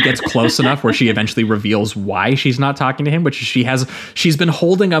 And then she gets close enough where she eventually reveals why she's not talking to him, which she's been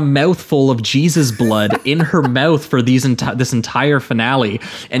holding a mouthful of Jesus blood in her mouth for this entire finale,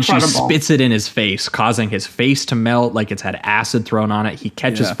 and she spits it in his face, causing his face to melt like it's had acid thrown on it. He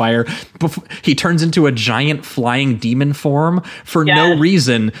catches fire. He turns into a giant flying demon form for no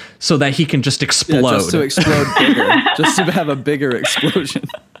reason, so that he can just explode. Just to explode bigger. Just to have a bigger explosion.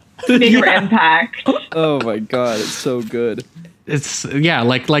 Bigger impact. Oh my God, it's so good. It's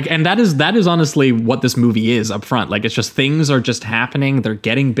and that is honestly what this movie is up front. Like, it's just things are just happening, they're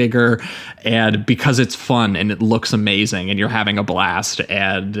getting bigger, and because it's fun and it looks amazing and you're having a blast,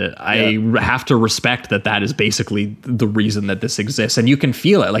 and I have to respect that is basically the reason that this exists, and you can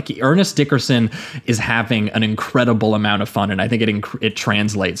feel it. Like, Ernest Dickerson is having an incredible amount of fun, and I think it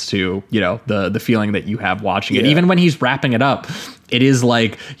translates to the feeling that you have watching it. Even when he's wrapping it up, it is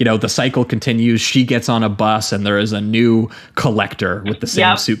like, the cycle continues. She gets on a bus and there is a new collector with the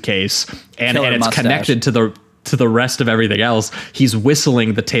same suitcase, and it's connected to the rest of everything else. He's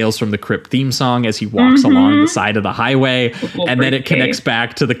whistling the Tales from the Crypt theme song as he walks along the side of the highway, and then it connects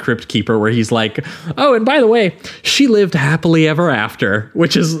back to the Crypt Keeper where he's like, oh, and by the way, she lived happily ever after,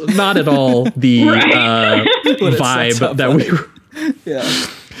 which is not at all the vibe that we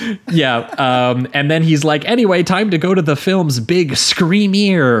and then he's like, anyway, time to go to the film's big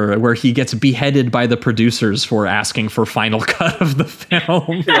screamier, where he gets beheaded by the producers for asking for final cut of the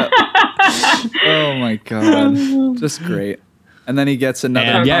film. Oh my God, just great. And then he gets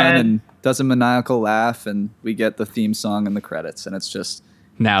another gun and does a maniacal laugh, and we get the theme song and the credits, and it's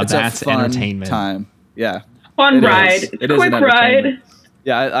that's a fun entertainment. Time, fun ride, quick ride.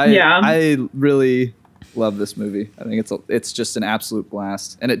 I really love this movie. I think it's just an absolute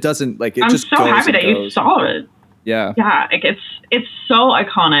blast, and it doesn't like it. I'm just so happy that you saw it. Yeah, like it's so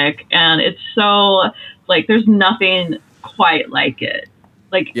iconic, and it's so like there's nothing quite like it.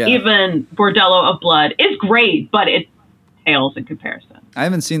 Like even Bordello of Blood is great, but pales in comparison. I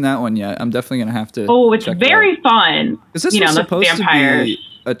haven't seen that one yet. I'm definitely gonna have to. Oh, it's very fun. Is this was supposed vampires. to be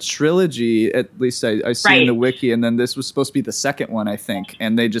a trilogy? At least I see in the wiki, and then this was supposed to be the second one, I think,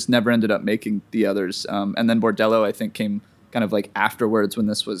 and they just never ended up making the others. And then Bordello, I think, came kind of like afterwards when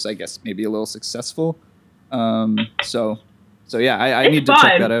this was, I guess, maybe a little successful. So yeah, I need to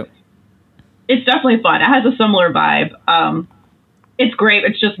check that out. It's definitely fun. It has a similar vibe. It's great.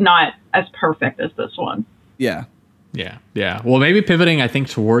 It's just not as perfect as this one. Yeah. Yeah. Well, maybe pivoting, I think,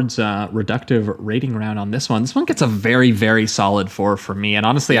 towards reductive rating round on this one. This one gets a very, very solid 4 for me. And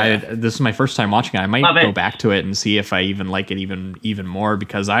honestly, this is my first time watching it. I might go back to it and see if I even like it even more,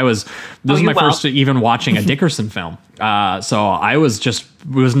 because this was my first even watching a Dickerson film. So I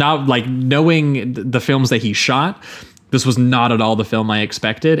was not like, knowing the films that he shot. This was not at all the film I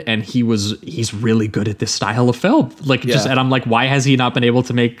expected, and he's really good at this style of film. And I'm like, why has he not been able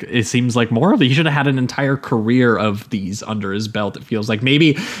to make, it seems like, more of it? He should have had an entire career of these under his belt. It feels like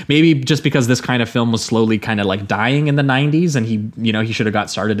maybe just because this kind of film was slowly kind of like dying in the 90s, and he should have got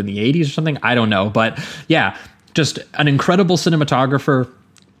started in the 80s or something. I don't know, but yeah, just an incredible cinematographer,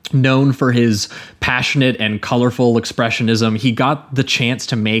 known for his passionate and colorful expressionism. He got the chance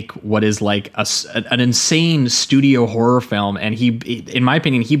to make what is like an insane studio horror film, and he, in my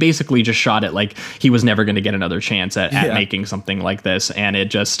opinion, he basically just shot it like he was never going to get another chance at making something like this. And it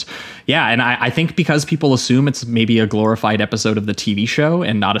just, and I think because people assume it's maybe a glorified episode of the TV show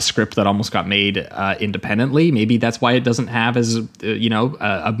and not a script that almost got made independently, maybe that's why it doesn't have as a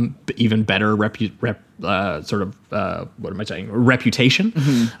even better reputation.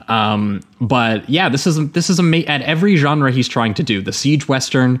 But yeah, this is at every genre he's trying to do. The siege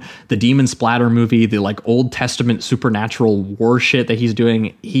western, the demon splatter movie, the like Old Testament supernatural war shit that he's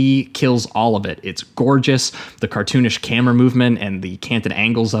doing, he kills all of it. It's gorgeous. The cartoonish camera movement and the canted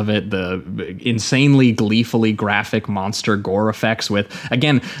angles of it, the insanely gleefully graphic monster gore effects with,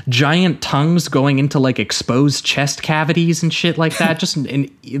 again, giant tongues going into like exposed chest cavities and shit like that. Just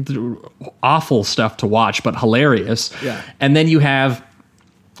awful stuff to watch, but hilarious. Yeah. And then you have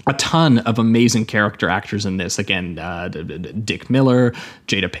a ton of amazing character actors in this. Again, Dick Miller,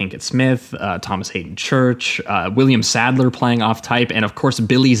 Jada Pinkett Smith, Thomas Hayden Church, William Sadler playing off type, and of course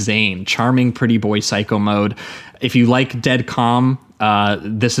Billy Zane, charming pretty boy psycho mode. If you like Dead Calm,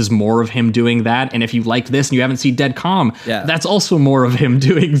 this is more of him doing that. And if you like this and you haven't seen Dead Calm, that's also more of him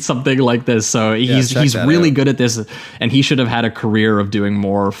doing something like this. So he's really good at this, and he should have had a career of doing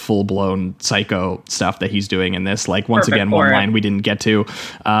more full-blown psycho stuff that he's doing in this. Like, once again, one line we didn't get to.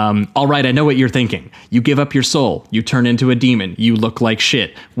 All right, I know what you're thinking. You give up your soul. You turn into a demon. You look like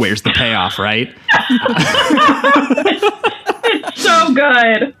shit. Where's the payoff, right? It's so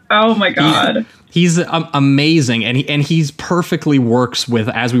good. Oh my God. He's amazing, and he's perfectly works with,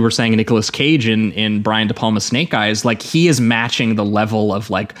 as we were saying, Nicolas Cage in Brian De Palma's Snake Eyes. Like, he is matching the level of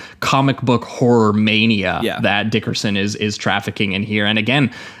like comic book horror mania that Dickerson is trafficking in here. And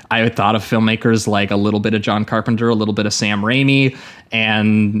again, I thought of filmmakers like a little bit of John Carpenter, a little bit of Sam Raimi,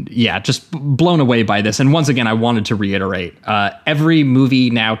 and just blown away by this. And once again, I wanted to reiterate, every movie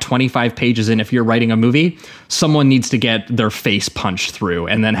now 25 pages in, if you're writing a movie, someone needs to get their face punched through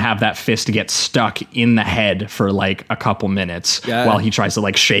and then have that fist get stuck in the head for like a couple minutes while he tries to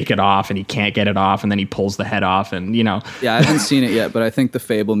like shake it off, and he can't get it off, and then he pulls the head off, and Yeah, I haven't seen it yet, but I think the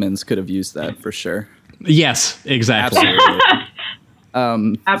Fablemans could have used that for sure. Yes, exactly.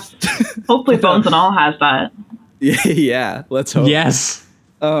 Absolutely. Hopefully Bones and All has that. Yeah, let's hope. Yes.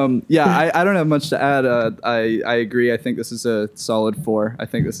 I don't have much to add. I agree. I think this is a solid 4. I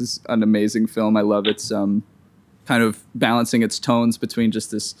think this is an amazing film. I love its kind of balancing its tones between just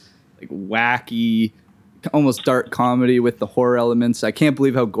this like wacky, almost dark comedy with the horror elements. I can't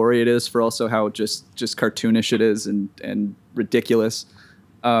believe how gory it is, for also how just cartoonish it is and ridiculous.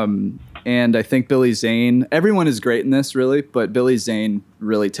 And I think Billy Zane, everyone is great in this, really, but Billy Zane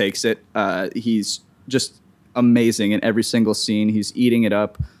really takes it. He's just amazing in every single scene. He's eating it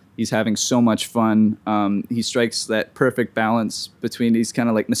up. He's having so much fun. He strikes that perfect balance between he's kind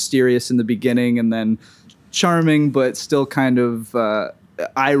of like mysterious in the beginning and then charming, but still kind of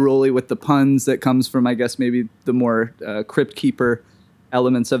eye-rolly with the puns that comes from, I guess, maybe the more Crypt Keeper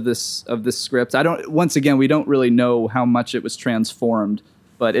elements of this script. Once again, we don't really know how much it was transformed,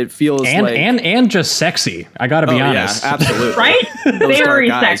 but it feels and just sexy. I gotta be honest. Yeah, absolutely. Right? Those Very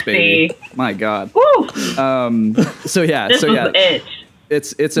dark eyes, sexy. baby. My God. Woo! This was it.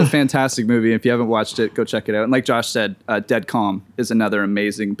 It's a fantastic movie. If you haven't watched it, go check it out. And like Josh said, Dead Calm is another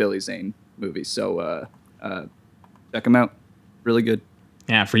amazing Billy Zane movie. So check them out. Really good.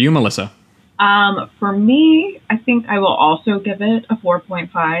 Yeah, for you, Melissa. For me, I think I will also give it a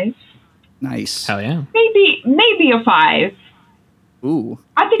 4.5. Nice. Hell yeah. Maybe a 5. Ooh.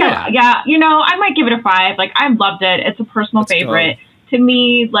 I think I might give it a 5. Like, I loved it. It's a personal favorite. To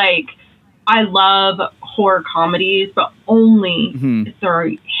me, like, I love horror comedies, but only if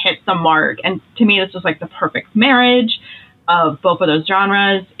they hit the mark. And to me, this was like the perfect marriage of both of those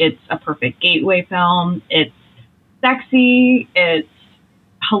genres. It's a perfect gateway film. It's sexy. It's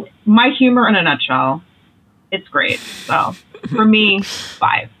my humor in a nutshell. It's great. So for me,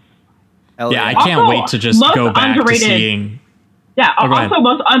 5. Yeah, I can't wait to just go back to seeing. Yeah, also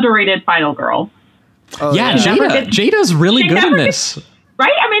most underrated Final Girl. Oh, yeah, Jada's really good in this.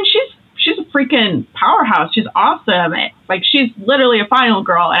 Right? I mean, she's a freaking powerhouse. She's awesome. Like, she's literally a Final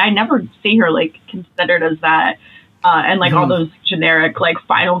Girl, and I never see her like considered as that. And like all those generic like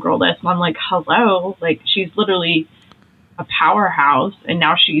Final Girl lists. And I'm like, hello, like she's literally a powerhouse, and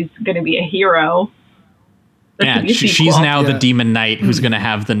now she's gonna be a hero. Yeah, she's now the demon knight who's going to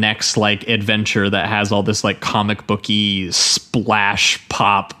have the next like adventure that has all this like comic booky splash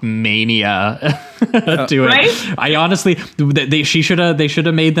pop mania to right? it. I honestly, they should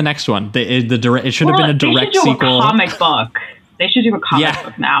have made the next one. It should have been a direct sequel. A comic book. They should do a comic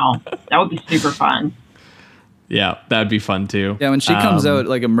book now. That would be super fun. Yeah, that'd be fun too. Yeah, when she comes out,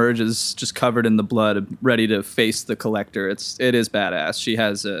 like emerges just covered in the blood, ready to face the Collector. It is badass. She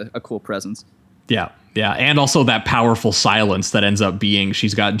has a cool presence. Yeah, and also that powerful silence that ends up being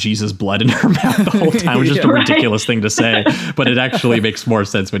she's got Jesus' blood in her mouth the whole time, which is just a ridiculous thing to say, but it actually makes more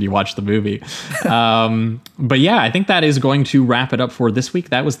sense when you watch the movie. But yeah, I think that is going to wrap it up for this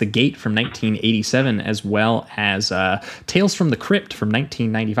week. That was The Gate from 1987, as well as Tales from the Crypt from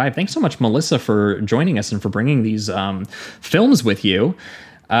 1995. Thanks so much, Melissa, for joining us and for bringing these films with you.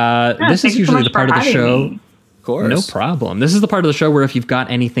 This is usually the part of the show... Of course. No problem. This is the part of the show where if you've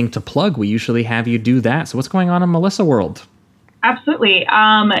got anything to plug, we usually have you do that. So what's going on in Melissa World? Absolutely.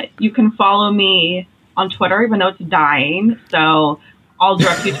 You can follow me on Twitter, even though it's dying. So I'll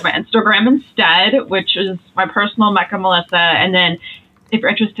direct you to my Instagram instead, which is my personal Mecha Melissa. And then if you're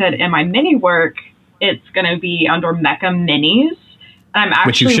interested in my mini work, it's going to be under Mecha Minis. I'm actually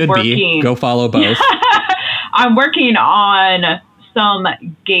which you should be. Go follow both. I'm working on some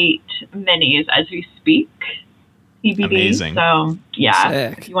Gate minis as we speak. TBD. Amazing. So yeah,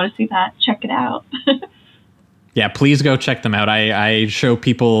 Sick. if you want to see that, check it out. Yeah, please go check them out. I show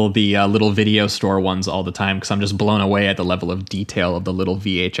people the little video store ones all the time because I'm just blown away at the level of detail of the little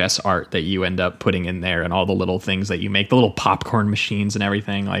VHS art that you end up putting in there and all the little things that you make, the little popcorn machines and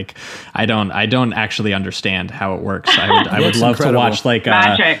everything. Like, I don't actually understand how it works. I would love to watch like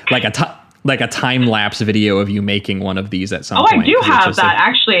a time lapse video of you making one of these at some point. I do have that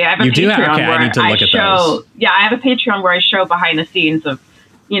actually. I have a Patreon where I need to look at those. Yeah, I have a Patreon where I show behind the scenes of,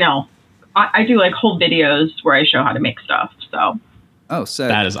 I do like whole videos where I show how to make stuff. So. Oh, sick.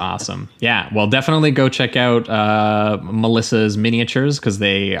 That is awesome. Yeah, well, definitely go check out Melissa's miniatures because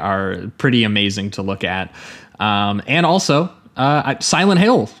they are pretty amazing to look at. And also, Silent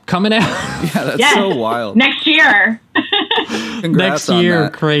Hill coming out. Yeah, that's so wild. Next year. Congrats Next year, on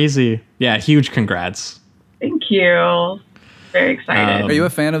that. Crazy. Yeah, huge congrats. Thank you. Very excited. Are you a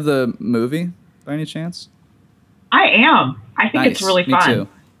fan of the movie by any chance? I am. I think it's really fun. Me too.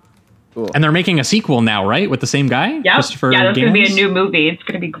 Cool. And they're making a sequel now, right? With the same guy? Yep. Christopher Yeah, there's going to be a Gans? new movie. It's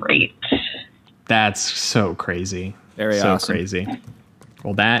going to be great. That's so crazy. Very so awesome. crazy.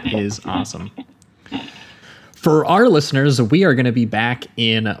 Well, that is awesome. For our listeners, we are going to be back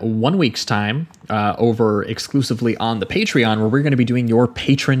in 1 week's time over exclusively on the Patreon, where we're going to be doing your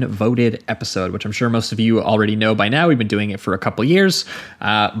patron-voted episode, which I'm sure most of you already know by now. We've been doing it for a couple years,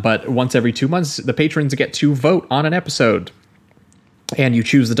 but once every 2 months, the patrons get to vote on an episode. And you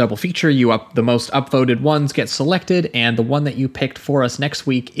choose the double feature. The most upvoted ones get selected, and the one that you picked for us next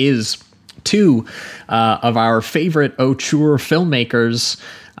week is two of our favorite auteur filmmakers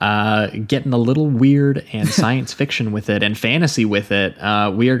getting a little weird and science fiction with it and fantasy with it.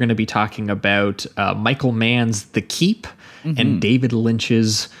 We are going to be talking about Michael Mann's The Keep and David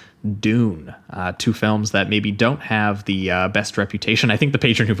Lynch's Dune, two films that maybe don't have the best reputation. I think the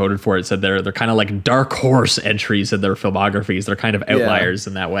patron who voted for it said they're kind of like dark horse entries in their filmographies. They're kind of outliers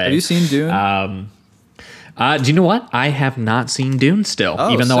in that way. Have you seen Dune? Do you know what? I have not seen Dune still,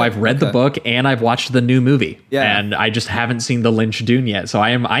 even though sick. I've read the book and I've watched the new movie. Yeah. And I just haven't seen the Lynch Dune yet. So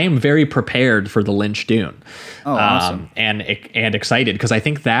I am very prepared for the Lynch Dune. Oh, awesome. And excited because I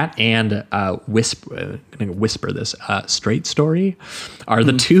think that and Whisper this Straight Story are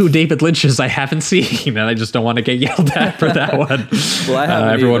the two David Lynches I haven't seen, and I just don't want to get yelled at for that one. Well, I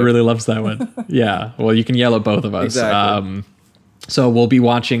haven't everyone either. really loves that one. Yeah, well, you can yell at both of us. Exactly. So we'll be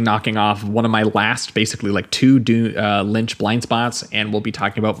watching, knocking off one of my last, basically like 2 Lynch blind spots, and we'll be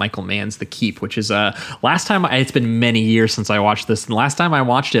talking about Michael Mann's The Keep, which is last time, it's been many years since I watched this, and the last time I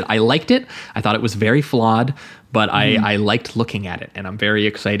watched it, I liked it. I thought it was very flawed, but I liked looking at it, and I'm very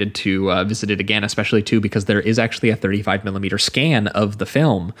excited to visit it again, especially too because there is actually a 35mm scan of the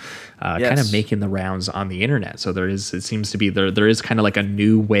film, kind of making the rounds on the internet. So it seems to be there is kind of like a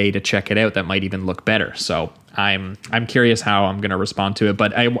new way to check it out that might even look better. So I'm curious how I'm going to respond to it.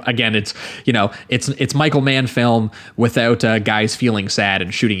 But again, it's Michael Mann film without guys feeling sad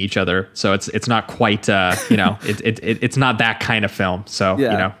and shooting each other. So it's not quite it's not that kind of film. So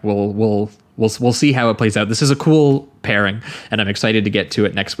we'll see how it plays out. This is a cool pairing, and I'm excited to get to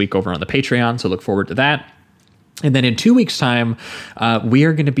it next week over on the Patreon. So look forward to that. And then in 2 weeks' time, we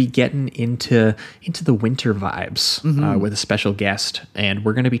are going to be getting into the winter vibes with a special guest, and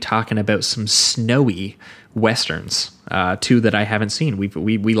we're going to be talking about some snowy westerns, 2 that I haven't seen.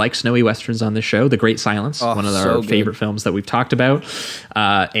 We like snowy westerns on this show. The Great Silence, one of our favorite films that we've talked about.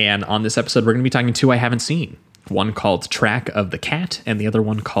 And on this episode, we're going to be talking 2 I haven't seen. One called Track of the Cat, and the other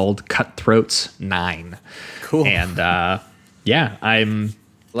one called Cutthroats 9. Cool. And I'm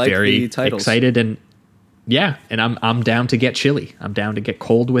very excited, and I'm down to get chilly. I'm down to get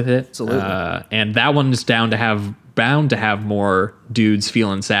cold with it. Absolutely. And that one's bound to have more dudes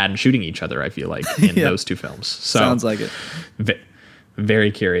feeling sad and shooting each other, I feel like, in those 2 films. So sounds like it.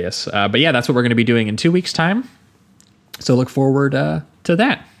 Very curious. But yeah, that's what we're going to be doing in 2 weeks' time. So look forward to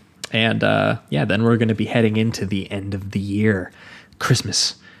that. And then we're going to be heading into the end of the year,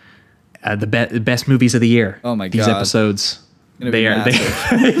 Christmas, the best movies of the year. Oh my God. These episodes. Sorry,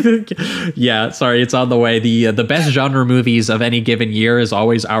 it's on the way. The best genre movies of any given year is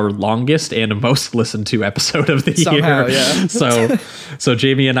always our longest and most listened to episode of the year. Yeah. So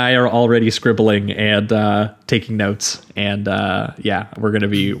Jamie and I are already scribbling and taking notes, and we're going to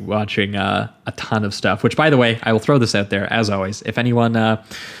be watching a ton of stuff. Which, by the way, I will throw this out there as always. If anyone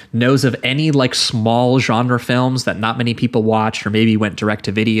knows of any like small genre films that not many people watched, or maybe went direct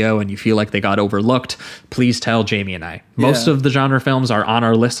to video and you feel like they got overlooked, please tell Jamie and I. Most of the genre films are on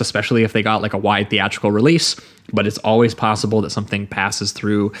our list, especially if they got like a wide theatrical release, but it's always possible that something passes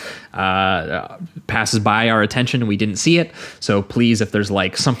by our attention and we didn't see it. So please, if there's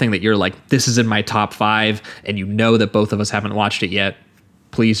like something that you're like, this is in my top 5 and you know that both of us haven't watched it yet,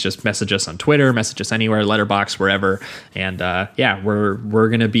 please just message us on Twitter, message us anywhere, Letterboxd, wherever. And we're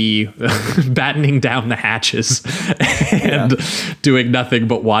going to be battening down the hatches and doing nothing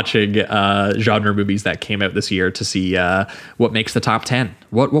but watching genre movies that came out this year to see what makes the top 10.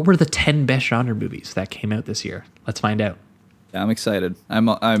 What were the 10 best genre movies that came out this year? Let's find out. Yeah, I'm excited. I'm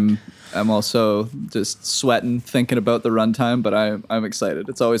also just sweating thinking about the runtime, but I'm excited.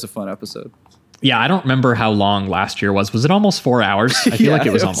 It's always a fun episode. Yeah, I don't remember how long last year was. Was it almost 4 hours? I feel like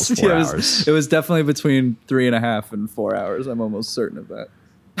it was almost 4 hours. It was definitely between 3.5 and 4 hours. I'm almost certain of that.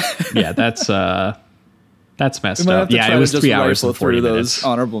 Yeah, that's messed up. Yeah, it was 3 hours and 40 minutes. Those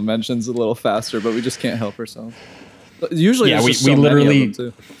honorable mentions a little faster, but we just can't help ourselves. Usually, we literally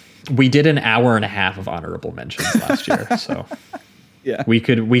we did an hour and a half of honorable mentions last year. So yeah, we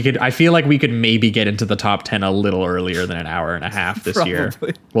could. I feel like we could maybe get into the top 10 a little earlier than an hour and a half this year.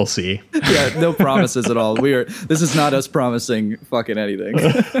 We'll see. Yeah, no promises at all. This is not us promising fucking anything.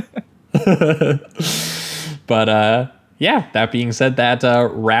 But that being said,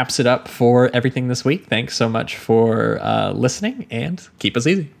 that wraps it up for everything this week. Thanks so much for listening, and keep us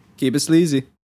easy. Keep us sleazy.